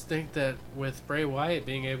just think that with Bray Wyatt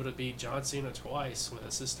being able to beat John Cena twice with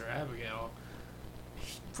his sister Abigail,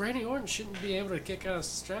 Randy Orton shouldn't be able to kick out his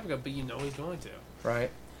sister Abigail, but he's going to. Right.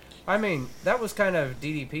 I mean, that was kind of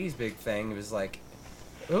DDP's big thing. It was like,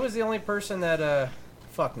 who was the only person that,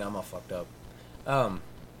 fuck, now I'm all fucked up.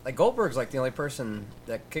 Like, Goldberg's, like, the only person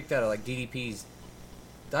that kicked out of, like, DDP's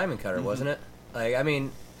Diamond Cutter, wasn't it? Like, I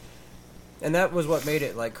mean, and that was what made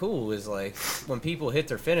it, like, cool, is, like, when people hit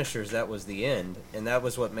their finishers, that was the end. And that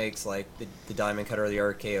was what makes, like, the Diamond Cutter or the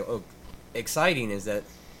RKO exciting, is that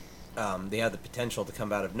they have the potential to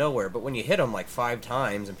come out of nowhere. But when you hit them, like, 5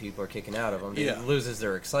 times and people are kicking out of them, it loses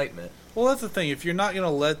their excitement. Well, that's the thing. If you're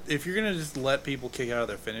gonna just let people kick out of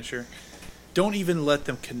their finisher, don't even let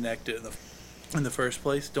them connect it in the first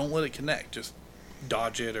place. Don't let it connect. Just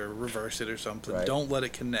dodge it or reverse it or something. Right. Don't let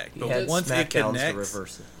it connect. He But had once it SmackDowns connects, to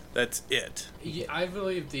reverse it. that's it. I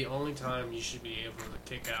believe the only time you should be able to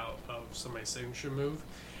kick out of somebody's signature move,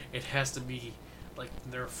 it has to be like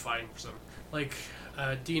they're fighting for something. Like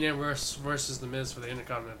Dean Ambrose versus The Miz for the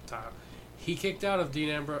Intercontinental title. He kicked out of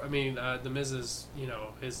The Miz's,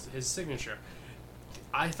 his signature.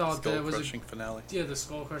 I thought that was Skull-crushing finale. Yeah, the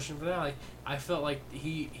skull-crushing finale. I felt like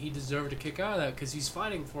he deserved to kick out of that because he's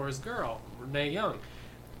fighting for his girl, Renee Young.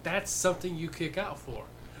 That's something you kick out for.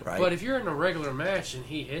 Right. But if you're in a regular match and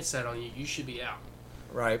he hits that on you, you should be out.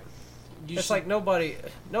 Right. It's like nobody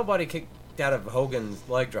kicked out of Hogan's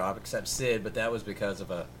leg drop except Sid, but that was because of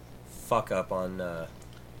a fuck up on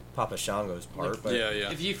Papa Shango's part. Like, but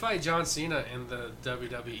yeah. If you fight John Cena in the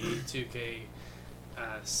WWE 2K17,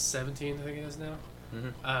 I think it is now,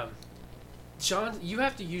 John, you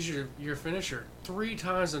have to use your finisher 3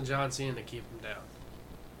 times on John Cena to keep him down.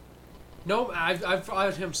 No, I've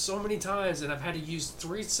fought him so many times, and I've had to use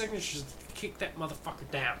 3 signatures to kick that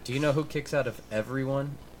motherfucker down. Do you know who kicks out of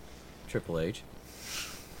everyone? Triple H.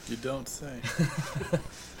 You don't say.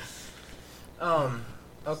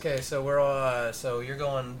 Okay, so we're all. So you're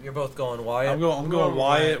both going Wyatt. I'm going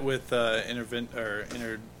Wyatt with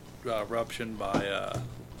interruption by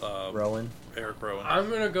Rowan. Eric Rowan.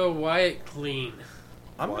 I'm gonna go Wyatt clean.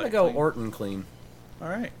 I'm Wyatt gonna go clean. Orton clean. All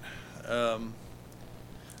right.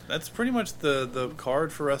 That's pretty much the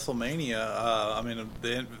card for WrestleMania. I mean,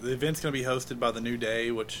 the event's going to be hosted by the New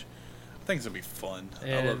Day, which I think is going to be fun.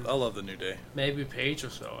 I love the New Day. Maybe Paige will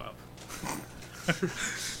show up.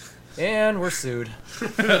 And we're sued.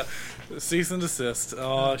 Cease and desist.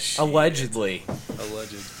 Oh, shit. Allegedly.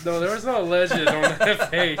 Alleged. No, there was no legend on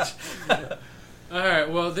that page. Alright,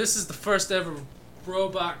 well, this is the first ever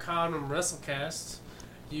Robot Condom Wrestlecast.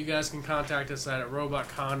 You guys can contact us at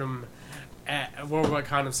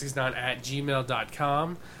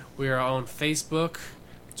robotcondom69@gmail.com. We are on Facebook,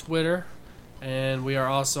 Twitter, and we are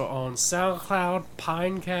also on SoundCloud,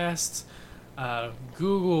 Pinecast,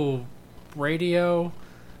 Google Radio,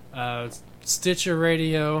 Stitcher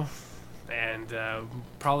Radio, and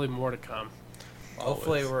probably more to come.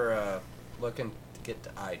 Hopefully, we're looking to get to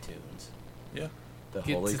iTunes. Yeah. The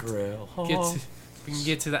Get Holy to- Grail. We can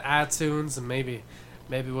get to the iTunes, and maybe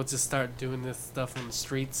we'll just start doing this stuff on the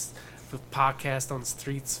streets, the podcast on the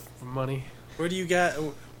streets for money. What do you guys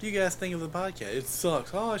think of the podcast? It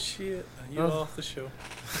sucks. Oh shit! You off the show.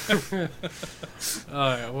 All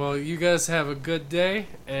right. Well, you guys have a good day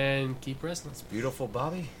and keep wrestling. Beautiful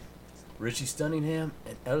Bobby, Richie Stunningham,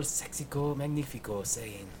 and El Sexico Magnifico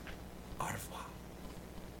saying au revoir.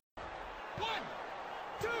 1,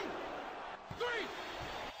 2, 3.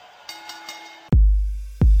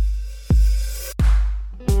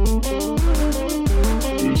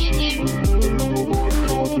 This is the Robot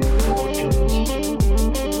Condom Podcast.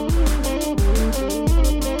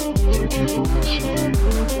 Thank you for listening, and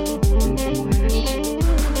please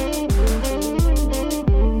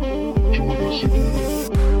join us again.